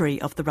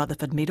history of the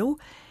Rutherford Medal,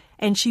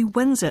 and she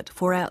wins it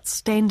for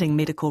outstanding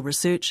medical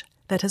research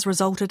that has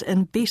resulted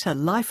in better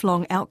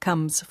lifelong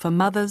outcomes for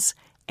mothers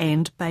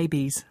and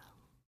babies.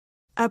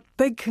 A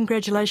big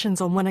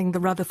congratulations on winning the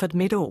Rutherford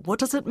Medal. What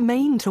does it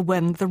mean to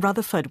win the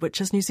Rutherford, which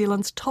is New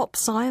Zealand's top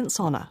science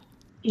honour?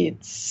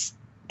 It's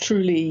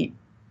truly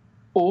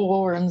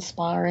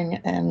awe-inspiring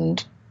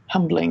and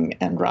humbling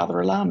and rather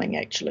alarming,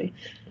 actually,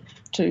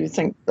 to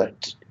think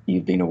that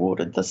you've been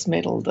awarded this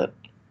medal that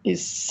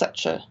is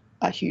such a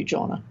huge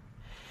honour.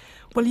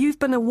 Well, you've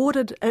been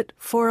awarded it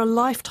for a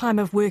lifetime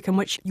of work in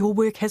which your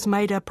work has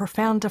made a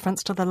profound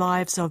difference to the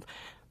lives of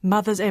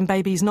mothers and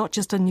babies, not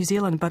just in New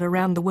Zealand, but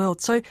around the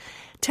world. So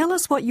tell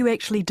us what you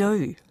actually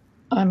do.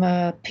 I'm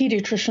a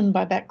paediatrician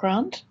by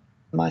background.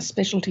 My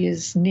specialty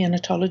is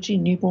neonatology,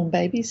 newborn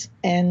babies.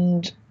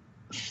 And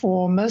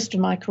for most of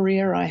my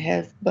career, I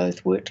have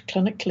both worked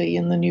clinically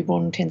in the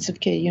newborn intensive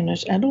care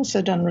unit and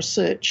also done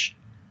research.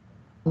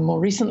 More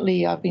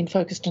recently, I've been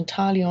focused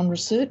entirely on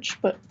research,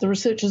 but the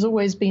research has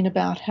always been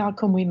about how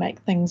can we make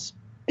things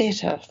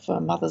better for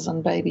mothers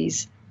and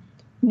babies,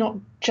 not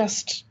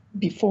just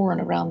before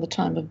and around the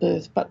time of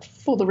birth, but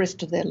for the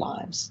rest of their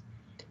lives,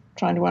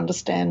 trying to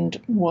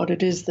understand what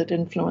it is that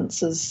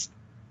influences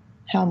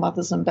how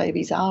mothers and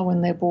babies are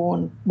when they're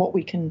born, what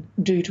we can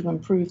do to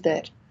improve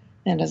that,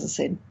 and as I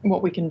said,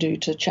 what we can do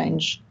to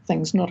change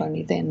things not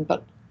only then,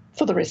 but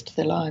for the rest of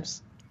their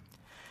lives.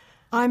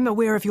 I'm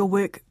aware of your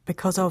work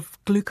because of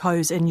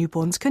glucose in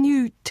newborns. Can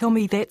you tell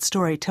me that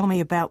story? Tell me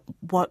about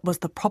what was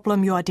the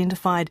problem you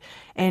identified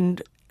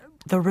and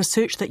the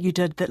research that you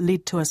did that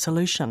led to a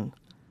solution.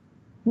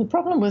 The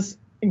problem with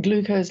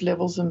glucose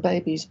levels in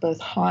babies, both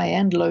high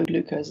and low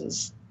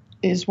glucoses,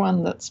 is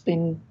one that's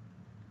been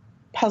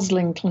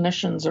puzzling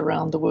clinicians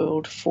around the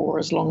world for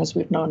as long as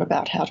we've known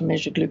about how to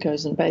measure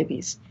glucose in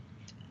babies.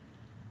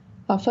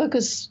 Our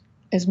focus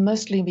has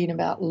mostly been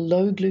about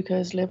low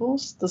glucose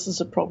levels. This is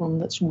a problem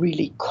that's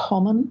really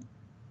common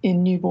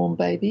in newborn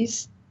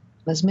babies.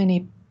 As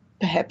many,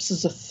 perhaps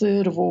as a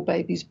third of all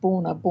babies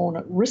born are born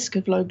at risk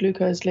of low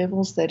glucose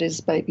levels, that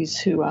is, babies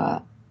who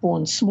are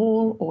born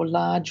small or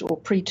large or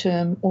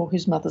preterm or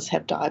whose mothers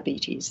have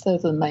diabetes. They're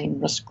the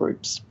main risk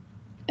groups.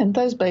 And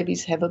those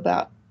babies have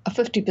about a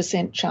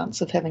 50%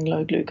 chance of having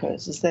low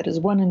glucoses. That is,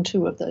 1 in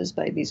 2 of those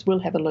babies will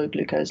have a low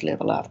glucose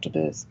level after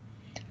birth.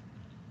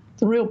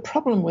 The real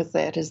problem with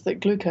that is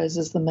that glucose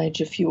is the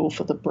major fuel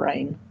for the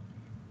brain.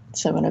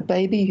 So in a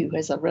baby who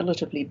has a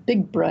relatively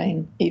big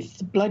brain, if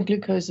the blood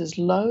glucose is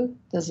low,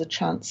 there's a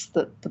chance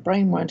that the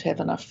brain won't have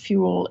enough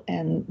fuel,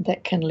 and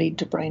that can lead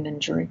to brain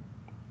injury.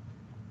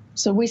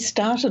 So we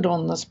started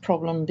on this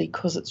problem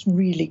because it's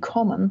really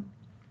common,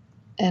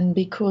 and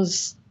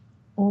because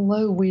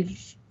although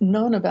we've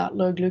known about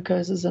low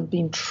glucoses and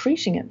been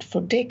treating it for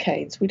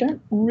decades, we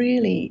don't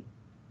really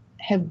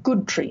have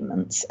good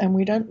treatments, and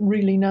we don't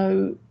really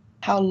know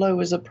how low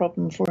is a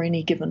problem for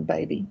any given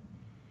baby.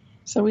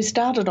 So we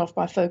started off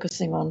by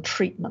focusing on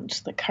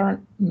treatment. The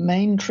current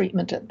main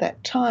treatment at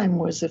that time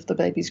was, if the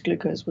baby's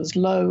glucose was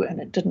low and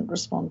it didn't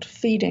respond to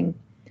feeding,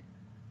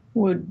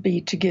 would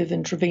be to give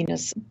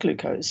intravenous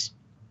glucose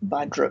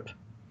by drip.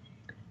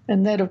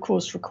 And that, of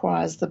course,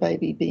 requires the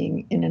baby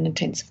being in an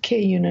intensive care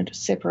unit,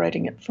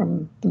 separating it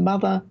from the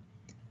mother,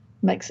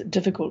 makes it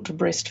difficult to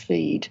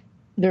breastfeed,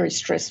 very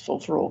stressful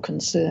for all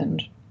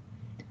concerned.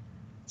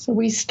 So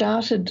we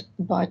started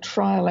by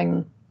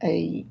trialling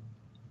a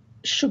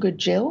sugar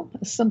gel,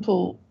 a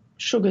simple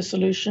sugar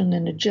solution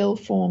in a gel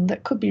form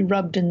that could be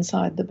rubbed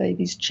inside the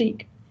baby's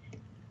cheek,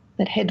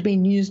 that had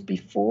been used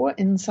before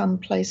in some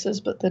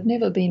places, but there'd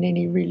never been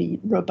any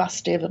really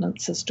robust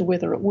evidence as to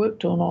whether it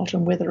worked or not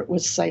and whether it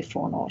was safe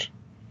or not.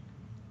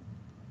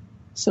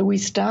 So we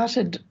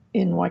started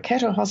in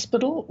Waikato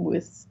Hospital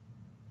with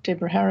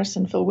Deborah Harris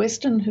and Phil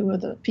Weston, who are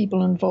the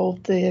people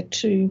involved there,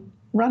 to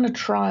run a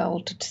trial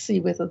to see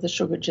whether the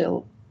sugar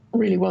gel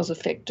really was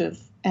effective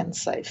and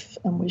safe.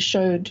 And we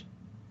showed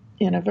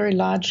in a very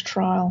large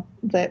trial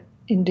that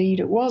indeed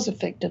it was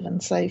effective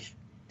and safe.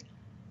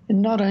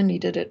 And not only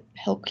did it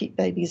help keep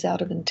babies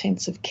out of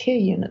intensive care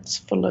units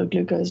for low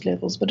glucose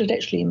levels, but it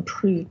actually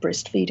improved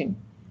breastfeeding.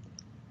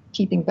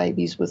 Keeping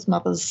babies with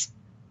mothers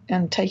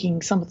and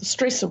taking some of the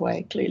stress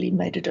away clearly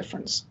made a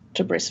difference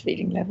to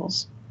breastfeeding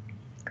levels.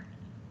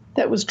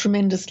 That was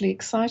tremendously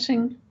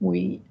exciting.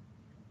 We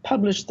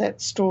published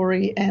that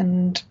story,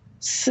 and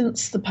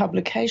since the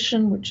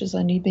publication, which has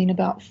only been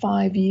about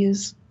 5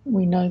 years,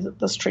 we know that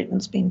this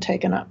treatment's been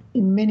taken up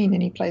in many,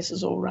 many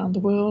places all around the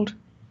world.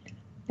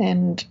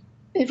 And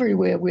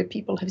everywhere where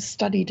people have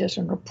studied it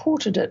and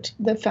reported it,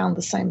 they've found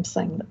the same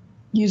thing, that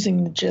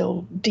using the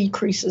gel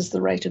decreases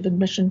the rate of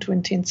admission to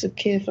intensive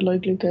care for low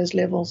glucose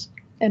levels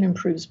and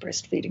improves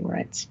breastfeeding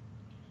rates.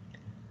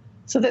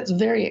 So that's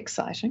very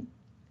exciting.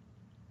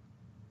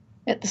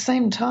 At the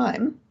same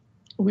time,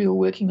 we were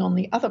working on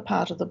the other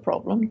part of the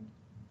problem,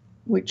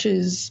 which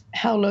is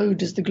how low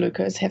does the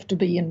glucose have to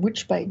be in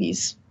which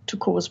babies to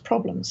cause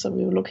problems. So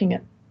we were looking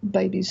at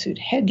babies who'd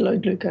had low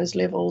glucose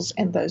levels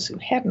and those who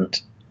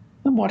hadn't,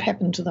 and what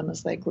happened to them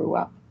as they grew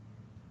up.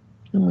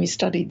 And we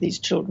studied these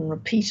children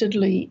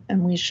repeatedly,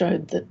 and we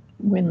showed that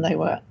when they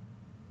were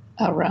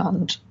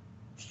around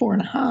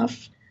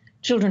 4.5,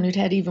 children who'd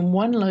had even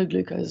one low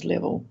glucose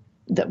level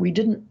that we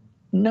didn't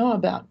know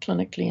about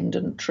clinically and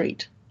didn't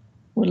treat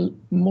were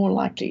more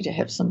likely to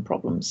have some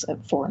problems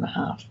at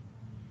 4.5.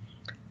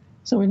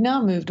 So we've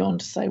now moved on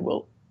to say,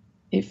 well,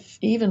 if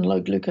even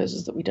low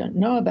glucoses that we don't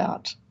know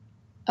about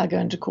are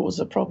going to cause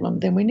a problem,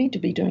 then we need to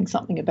be doing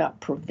something about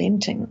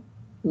preventing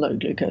low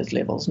glucose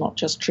levels, not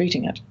just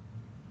treating it.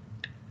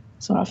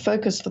 So our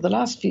focus for the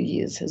last few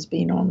years has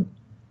been on,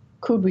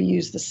 could we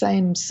use the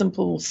same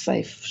simple,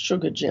 safe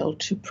sugar gel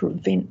to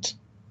prevent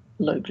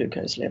low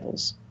glucose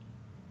levels?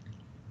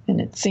 And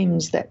it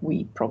seems that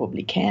we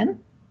probably can.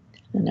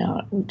 And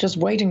now we're just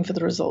waiting for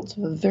the results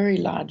of a very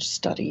large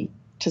study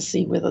to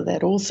see whether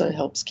that also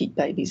helps keep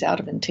babies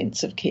out of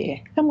intensive care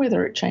and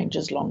whether it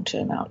changes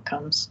long-term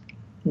outcomes.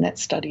 And that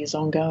study is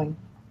ongoing.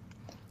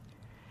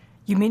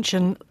 You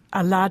mentioned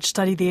a large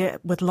study there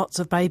with lots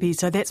of babies,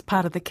 so that's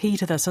part of the key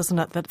to this, isn't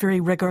it? That very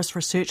rigorous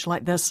research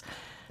like this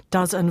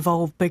does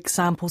involve big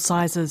sample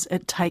sizes.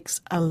 It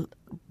takes a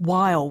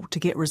while to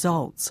get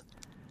results.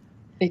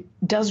 It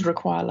does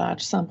require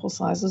large sample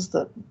sizes.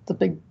 The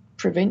big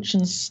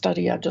prevention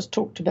study I just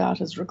talked about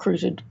has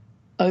recruited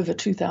over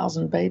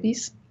 2,000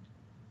 babies.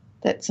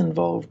 That's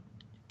involved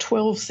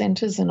 12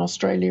 centres in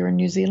Australia and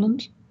New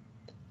Zealand,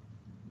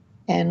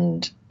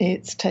 and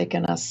it's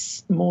taken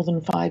us more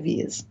than 5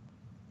 years.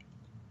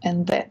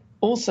 And that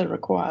also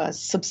requires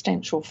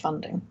substantial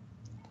funding.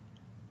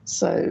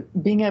 So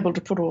being able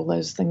to put all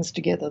those things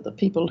together, the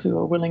people who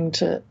are willing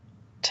to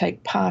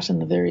take part in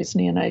the various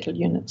neonatal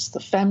units,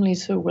 the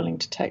families who are willing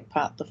to take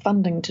part, the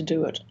funding to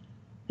do it,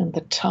 and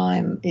the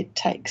time it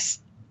takes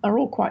are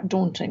all quite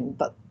daunting,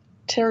 but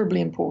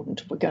terribly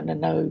important if we're going to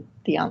know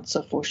the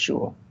answer for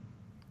sure.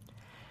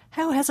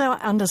 How has our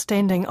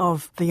understanding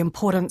of the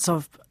importance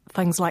of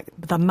things like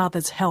the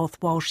mother's health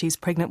while she's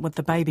pregnant with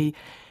the baby,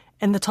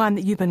 in the time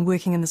that you've been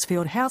working in this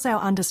field, how's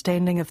our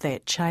understanding of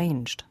that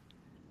changed?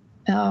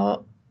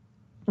 Our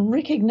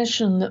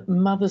recognition that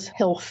mother's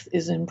health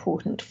is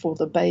important for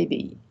the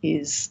baby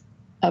is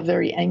a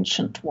very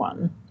ancient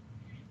one.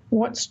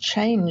 What's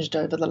changed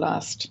over the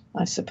last,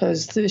 I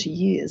suppose, 30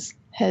 years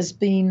has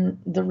been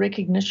the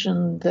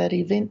recognition that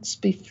events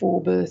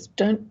before birth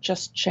don't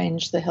just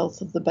change the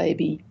health of the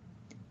baby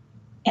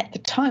at the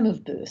time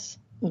of birth,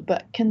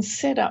 but can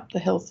set up the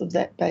health of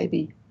that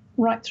baby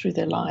right through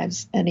their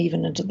lives and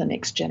even into the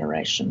next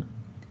generation.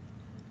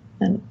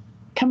 And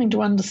coming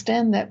to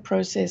understand that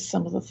process,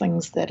 some of the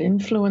things that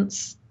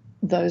influence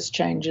those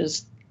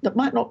changes that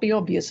might not be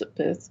obvious at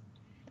birth,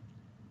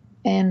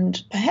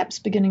 and perhaps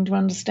beginning to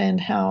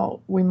understand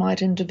how we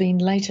might intervene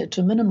later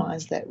to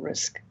minimise that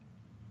risk,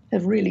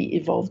 have really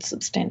evolved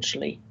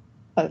substantially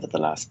over the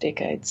last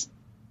decades.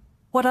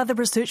 What other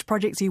research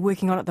projects are you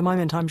working on at the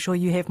moment? I'm sure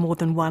you have more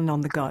than one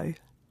on the go.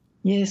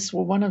 Yes,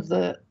 well, one of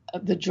the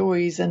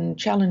joys and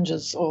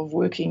challenges of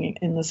working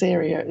in this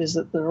area is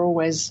that there are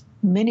always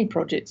many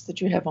projects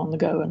that you have on the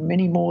go and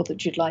many more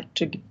that you'd like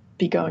to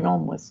be going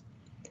on with.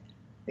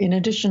 In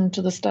addition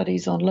to the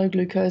studies on low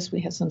glucose,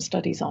 we have some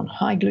studies on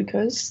high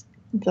glucose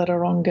that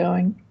are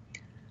ongoing.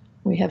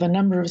 We have a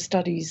number of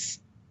studies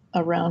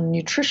around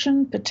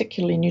nutrition,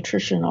 particularly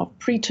nutrition of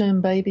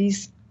preterm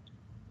babies,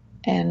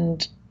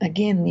 and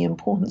again, the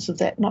importance of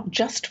that, not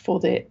just for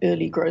their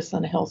early growth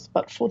and health,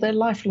 but for their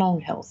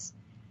lifelong health,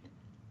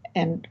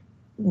 and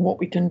what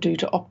we can do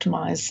to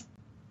optimise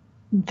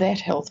that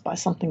health by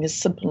something as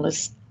simple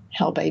as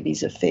how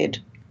babies are fed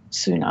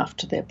soon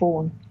after they're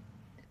born.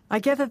 I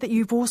gather that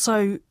you've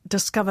also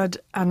discovered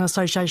an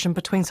association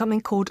between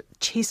something called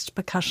chest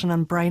percussion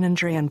and brain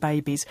injury in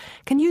babies.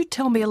 Can you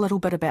tell me a little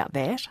bit about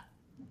that?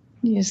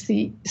 Yes,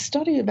 the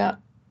study about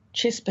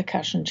chest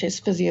percussion,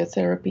 chest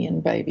physiotherapy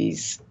in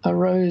babies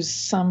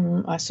arose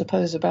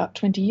about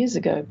 20 years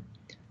ago,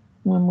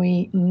 when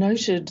we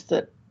noted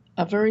that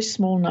a very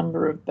small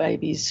number of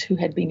babies who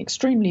had been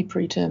extremely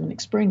preterm and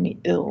extremely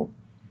ill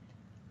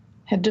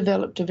had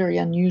developed a very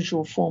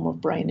unusual form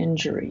of brain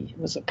injury. It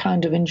was a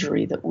kind of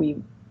injury that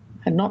we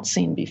had not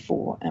seen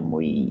before, and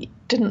we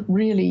didn't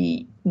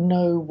really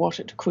know what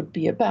it could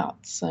be about.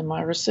 So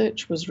my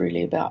research was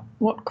really about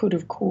what could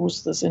have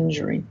caused this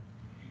injury.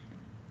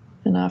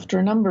 And after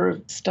a number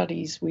of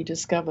studies, we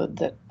discovered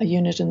that a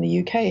unit in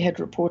the UK had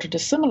reported a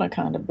similar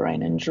kind of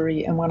brain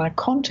injury. And when I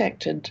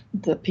contacted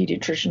the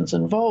paediatricians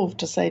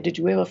involved to say, did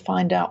you ever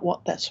find out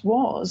what this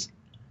was?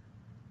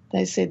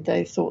 They said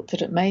they thought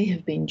that it may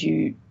have been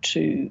due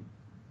to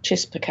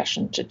chest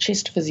percussion, to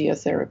chest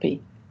physiotherapy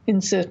in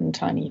certain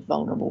tiny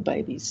vulnerable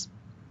babies.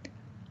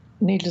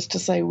 Needless to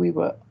say, we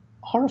were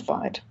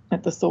horrified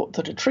at the thought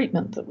that a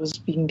treatment that was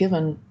being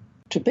given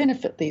to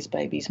benefit these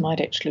babies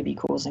might actually be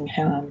causing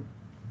harm.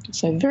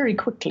 So very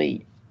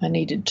quickly, I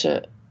needed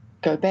to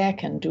go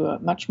back and do a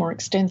much more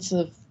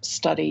extensive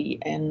study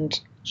and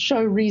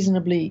show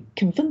reasonably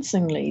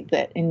convincingly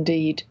that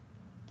indeed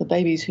the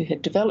babies who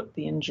had developed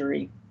the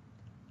injury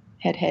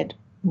had had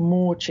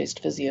more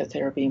chest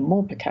physiotherapy,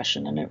 more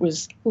percussion, and it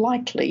was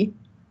likely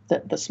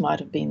that this might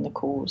have been the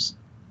cause.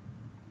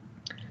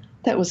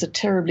 That was a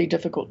terribly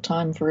difficult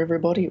time for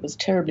everybody. It was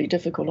terribly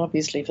difficult,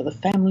 obviously, for the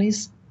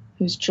families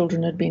whose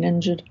children had been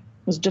injured,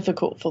 was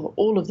difficult for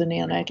all of the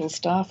neonatal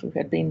staff who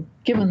had been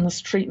given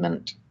this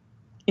treatment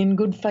in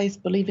good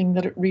faith, believing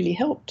that it really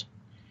helped.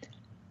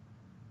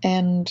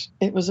 And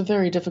it was a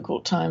very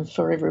difficult time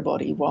for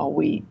everybody while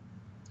we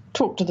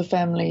talked to the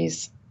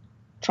families,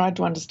 tried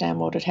to understand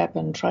what had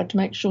happened, tried to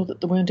make sure that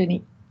there weren't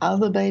any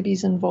other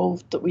babies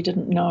involved that we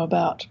didn't know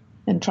about,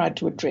 and tried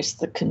to address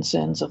the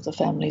concerns of the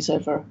families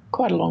over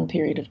quite a long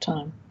period of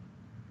time.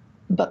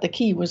 But the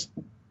key was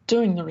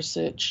doing the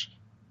research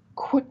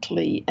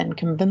quickly and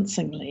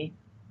convincingly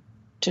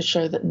to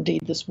show that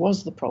indeed this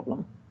was the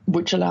problem,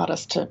 which allowed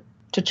us to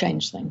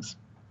change things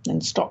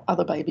and stop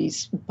other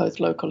babies, both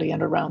locally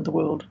and around the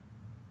world,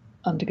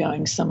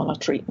 undergoing similar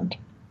treatment.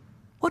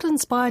 What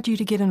inspired you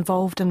to get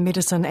involved in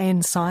medicine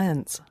and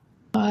science?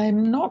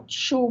 I'm not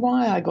sure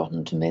why I got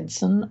into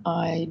medicine.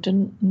 I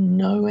didn't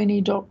know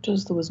any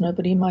doctors. There was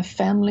nobody in my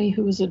family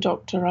who was a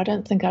doctor. I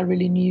don't think I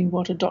really knew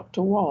what a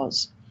doctor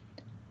was.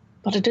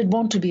 But I did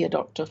want to be a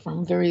doctor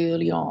from very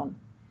early on.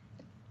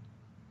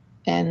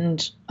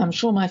 And I'm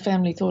sure my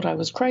family thought I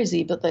was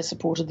crazy, but they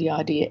supported the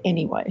idea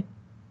anyway.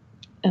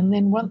 And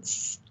then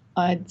once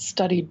I'd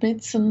studied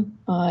medicine,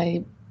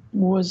 I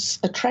was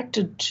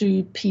attracted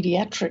to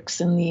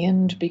pediatrics in the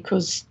end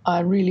because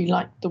I really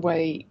liked the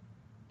way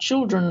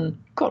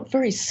children got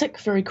very sick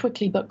very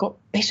quickly but got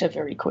better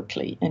very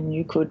quickly. And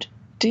you could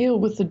deal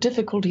with the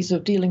difficulties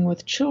of dealing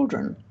with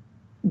children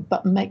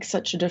but make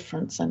such a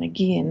difference. And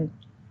again,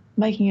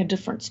 making a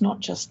difference not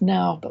just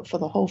now but for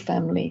the whole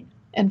family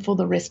and for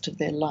the rest of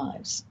their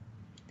lives.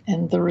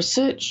 And the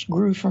research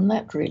grew from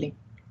that, really.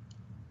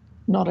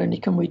 Not only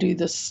can we do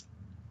this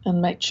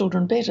and make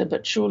children better,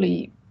 but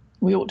surely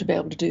we ought to be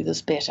able to do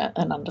this better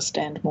and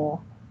understand more.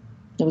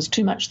 There was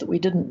too much that we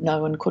didn't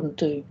know and couldn't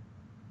do.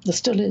 There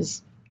still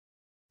is.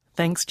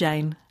 Thanks,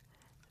 Jane.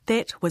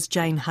 That was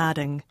Jane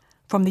Harding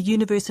from the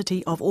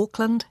University of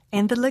Auckland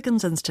and the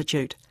Liggins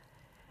Institute.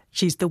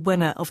 She's the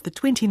winner of the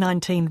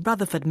 2019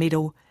 Rutherford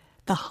Medal,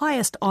 the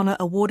highest honour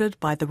awarded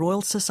by the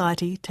Royal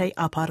Society Te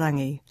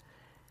Aparangi.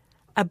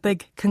 A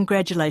big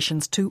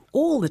congratulations to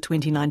all the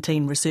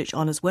 2019 Research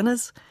Honours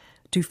winners.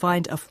 To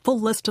find a full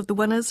list of the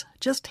winners,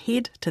 just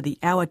head to the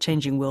Our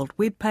Changing World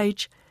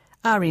webpage,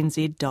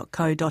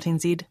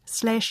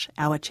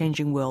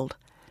 rnz.co.nz/ourchangingworld.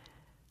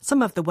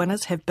 Some of the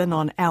winners have been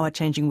on Our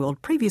Changing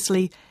World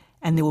previously,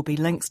 and there will be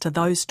links to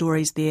those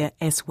stories there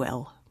as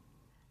well.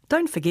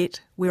 Don't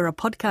forget, we're a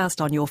podcast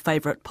on your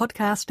favourite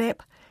podcast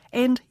app,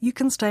 and you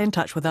can stay in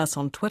touch with us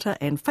on Twitter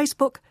and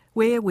Facebook,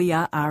 where we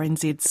are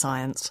RNZ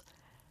Science.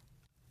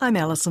 I'm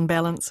Alison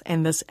Balance,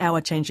 and this Our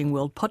Changing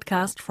World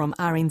podcast from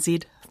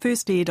RNZ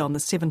first aired on the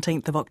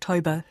 17th of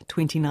October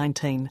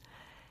 2019.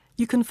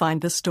 You can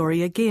find this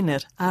story again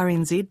at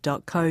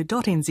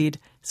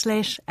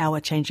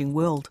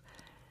rnz.co.nz/ourchangingworld.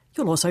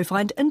 You'll also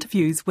find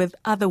interviews with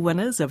other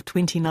winners of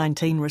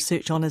 2019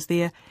 Research Honours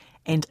there,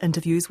 and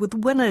interviews with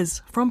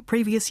winners from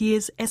previous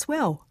years as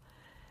well.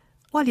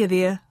 While you're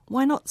there,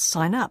 why not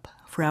sign up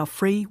for our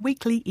free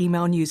weekly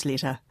email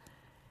newsletter?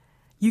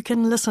 You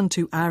can listen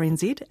to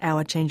RNZ,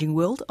 Our Changing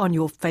World, on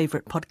your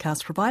favourite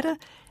podcast provider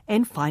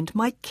and find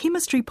my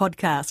chemistry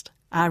podcast,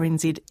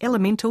 RNZ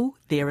Elemental,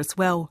 there as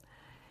well.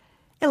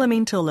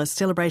 Elemental is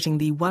celebrating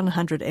the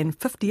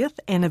 150th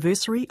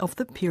anniversary of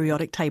the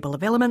periodic table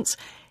of elements,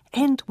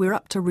 and we're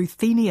up to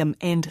ruthenium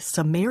and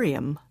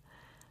samarium.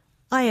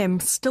 I am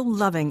still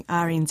loving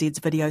RNZ's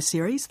video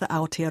series, the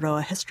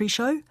Aotearoa History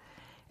Show.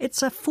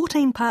 It's a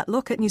 14-part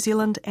look at New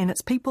Zealand and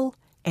its people,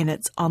 and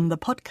it's on the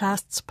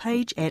podcasts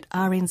page at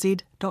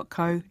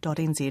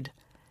rnz.co.nz.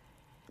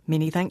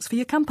 Many thanks for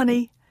your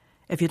company.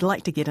 If you'd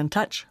like to get in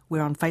touch,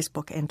 we're on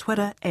Facebook and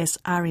Twitter as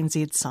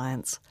RNZ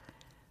Science.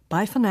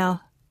 Bye for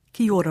now.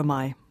 Kia ora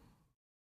mai.